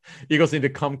saying, "Eagles need to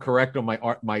come correct on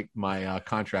my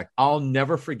contract." I'll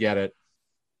never forget it.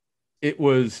 It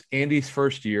was Andy's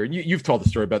first year, and you've told the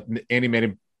story about Andy made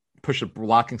him push a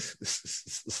blocking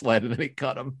sled, and then he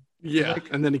cut him. Yeah,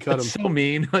 and then he cut him. So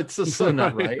mean. It's just so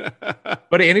not right.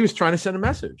 But Andy was trying to send a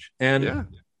message,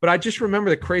 but I just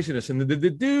remember the craziness. And the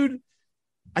dude,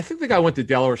 I think the guy went to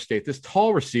Delaware State. This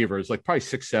tall receiver is like probably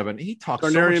 6'7". He talks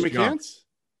so much McCants?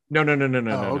 No.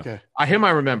 Okay. Him, I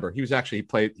remember. He was actually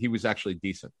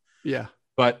decent. Yeah.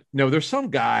 But no, there's some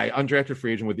guy, undrafted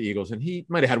free agent with the Eagles, and he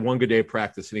might have had one good day of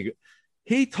practice, and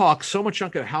he talked so much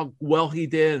junk at how well he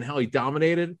did and how he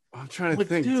dominated. I'm trying to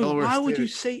think. Dude, why would you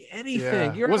say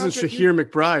anything? Yeah. It wasn't Shahir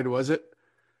McBride, was it?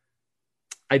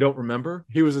 I don't remember.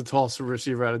 He was a tall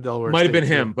receiver out of Delaware. Might have been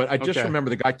him, but I just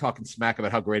remember the guy talking smack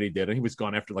about how great he did, and he was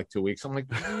gone after like 2 weeks. I'm like,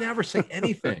 you never say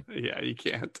anything. Yeah, you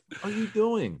can't. What are you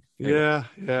doing? Yeah.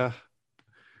 You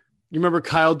remember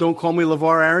Kyle? Don't call me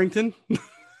LeVar Arrington.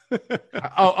 The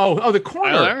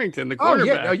corner. Kyle Arrington, the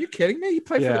quarterback. Oh, yeah. Are you kidding me? He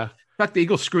played for in fact, the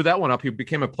Eagles screwed that one up. He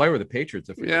became a player with the Patriots.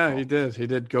 He did. He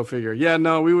did. Go figure. Yeah,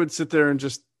 no, we would sit there and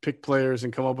just pick players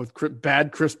and come up with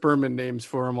bad Chris Berman names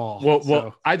for them all.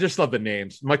 Well, I just love the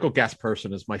names. Michael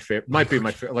Gasperson is my favorite. Might be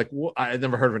my favorite. Like, I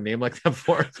never heard of a name like that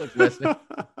before. It's like listening.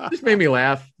 Just made me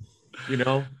laugh.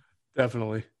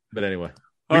 Definitely. But anyway,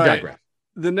 we digress.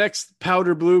 The next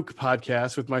Powder Blue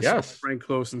podcast with myself, Frank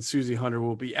Close, and Susie Hunter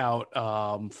will be out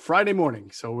Friday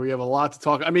morning. So we have a lot to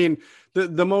talk. I mean,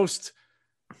 the most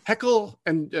Jekyll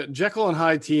and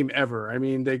Hyde team ever. I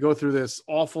mean, they go through this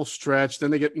awful stretch,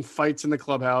 then they get in fights in the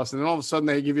clubhouse, and then all of a sudden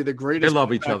they give you the greatest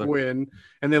win,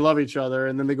 and they love each other,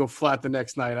 and then they go flat the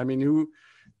next night. I mean,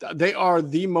 they are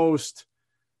the most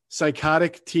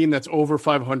psychotic team that's over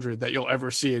 500 that you'll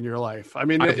ever see in your life. I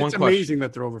mean, it's amazing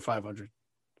that they're over 500.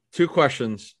 2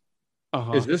 questions.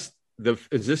 Is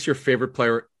this your favorite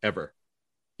player ever?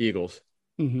 Eagles.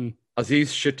 Mm-hmm.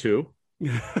 Aziz Shitu.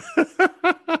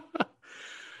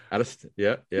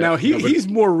 Now he's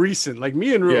more recent. Like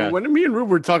me and Rube, when me and Rube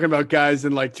were talking about guys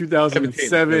in like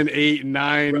 2007, 8,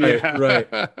 9.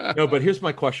 Right. No, but here's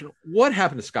my question: what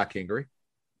happened to Scott Kingery?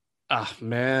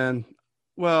 Man.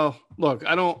 Well, look,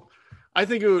 I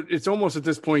think it's almost at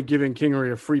this point giving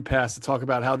Kingery a free pass to talk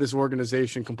about how this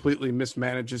organization completely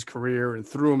mismanaged his career and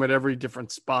threw him at every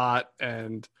different spot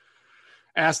and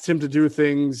asked him to do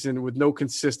things and with no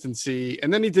consistency.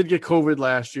 And then he did get COVID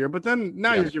last year, but then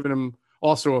now you're giving him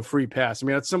also a free pass. I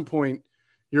mean, at some point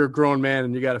you're a grown man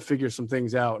and you got to figure some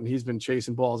things out. And he's been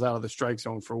chasing balls out of the strike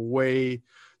zone for way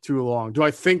too long. Do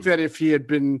I think that if he had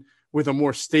been with a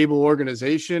more stable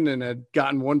organization and had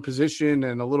gotten one position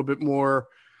and a little bit more,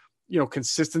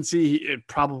 consistency, it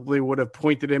probably would have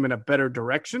pointed him in a better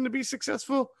direction to be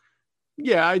successful.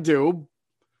 Yeah, I do.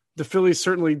 The Phillies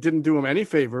certainly didn't do him any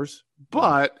favors,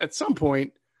 but at some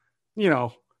point, you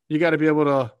got to be able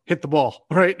to hit the ball,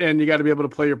 right? And you got to be able to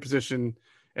play your position.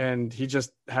 And he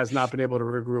just has not been able to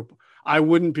regroup. I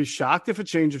wouldn't be shocked if a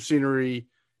change of scenery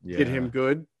did him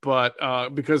good,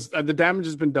 but because the damage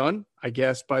has been done, I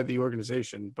guess, by the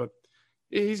organization. But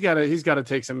he's got to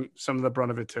take some of the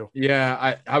brunt of it too.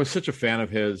 Yeah, I was such a fan of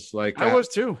his. Like I was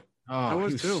too. Oh,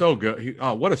 he was so good.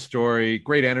 What a story!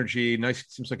 Great energy. Nice.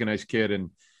 Seems like a nice kid, and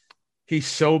he's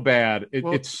so bad.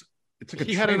 It's like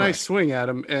he had a nice swing at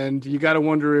him, and you got to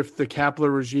wonder if the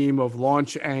Kapler regime of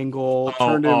launch angle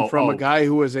turned him from a guy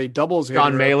who was a doubles hitter.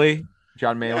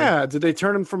 John Maley. Yeah. Did they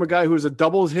turn him from a guy who was a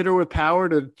doubles hitter with power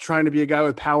to trying to be a guy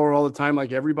with power all the time,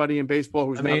 like everybody in baseball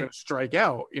who's not going to strike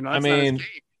out? That's not his game.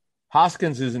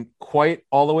 Hoskins isn't quite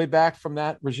all the way back from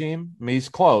that regime. I mean, he's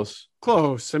close.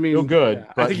 I mean, real good.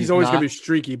 Yeah. I think he's always going to be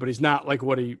streaky, but he's not like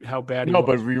how bad he was. No,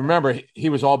 but remember, he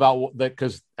was all about that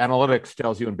because analytics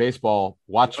tells you in baseball,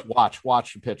 watch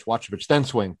the pitch, then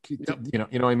swing. Yep. You know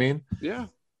what I mean? Yeah.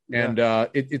 And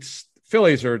it's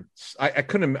Phillies are. I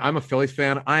couldn't. I'm a Phillies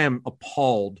fan. I am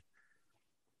appalled.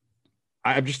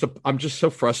 I'm just so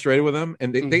frustrated with them,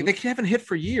 and they haven't hit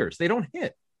for years. They don't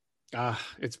hit.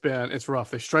 It's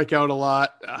rough. They strike out a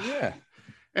lot. Yeah.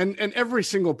 And every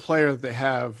single player that they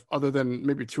have, other than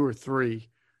maybe two or three,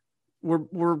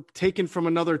 were taken from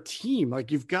another team.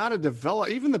 Like, you've got to develop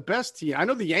even the best team. I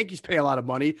know the Yankees pay a lot of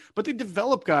money, but they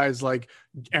develop guys like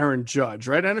Aaron Judge,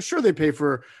 right? And I'm sure they pay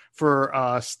for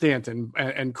Stanton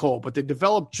and Cole, but they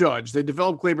develop Judge, they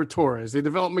develop Gleyber Torres, they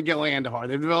develop Miguel Andujar,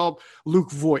 they develop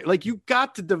Luke Voit. Like, you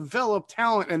got to develop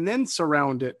talent and then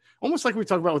surround it, almost like we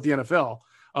talk about with the NFL.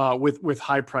 With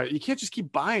high price, you can't just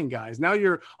keep buying guys. Now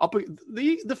you're up.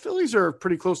 The Phillies are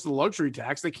pretty close to the luxury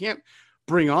tax. They can't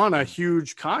bring on a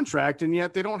huge contract, and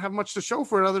yet they don't have much to show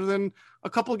for it other than a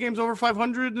couple of games over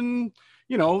 500. And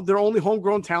their only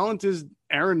homegrown talent is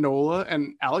Aaron Nola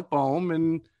and Alec Boehm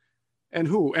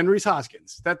and Rhys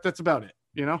Hoskins. That's about it.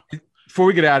 Before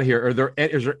we get out of here,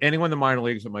 is there anyone in the minor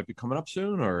leagues that might be coming up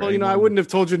soon? Or I wouldn't have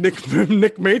told you Nick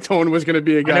Maytone was going to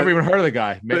be a guy. I never even heard of the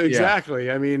guy. Exactly.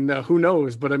 I mean, who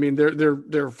knows? But I mean,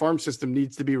 their farm system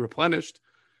needs to be replenished.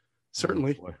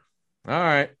 Certainly. Oh, all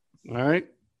right.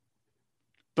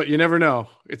 But you never know.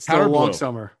 It's still a long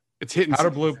summer. It's hitting Powder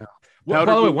Blue. By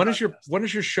the way, when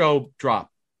does your show drop?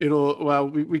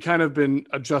 We kind of been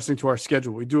adjusting to our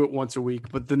schedule. We do it once a week,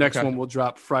 but the next one will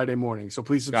drop Friday morning. So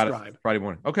please subscribe. Friday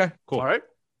morning. Okay, cool. All right,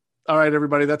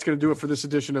 everybody. That's going to do it for this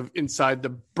edition of Inside the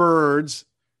Birds.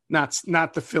 Not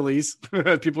the Phillies.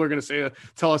 People are going to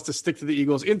tell us to stick to the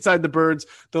Eagles. Inside the Birds,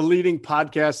 the leading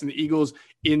podcast in the Eagles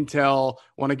intel.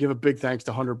 Want to give a big thanks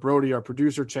to Hunter Brody, our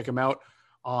producer. Check him out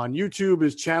on YouTube.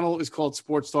 His channel is called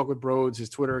Sports Talk with Broads. His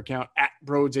Twitter account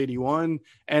 @Broads81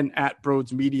 and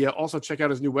 @Broads Media. Also check out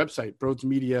his new website,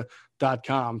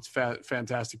 broadsmedia.com. It's a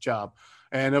fantastic job.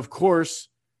 And of course,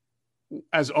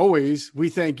 as always, we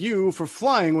thank you for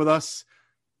flying with us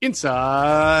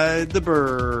inside the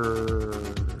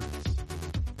bird.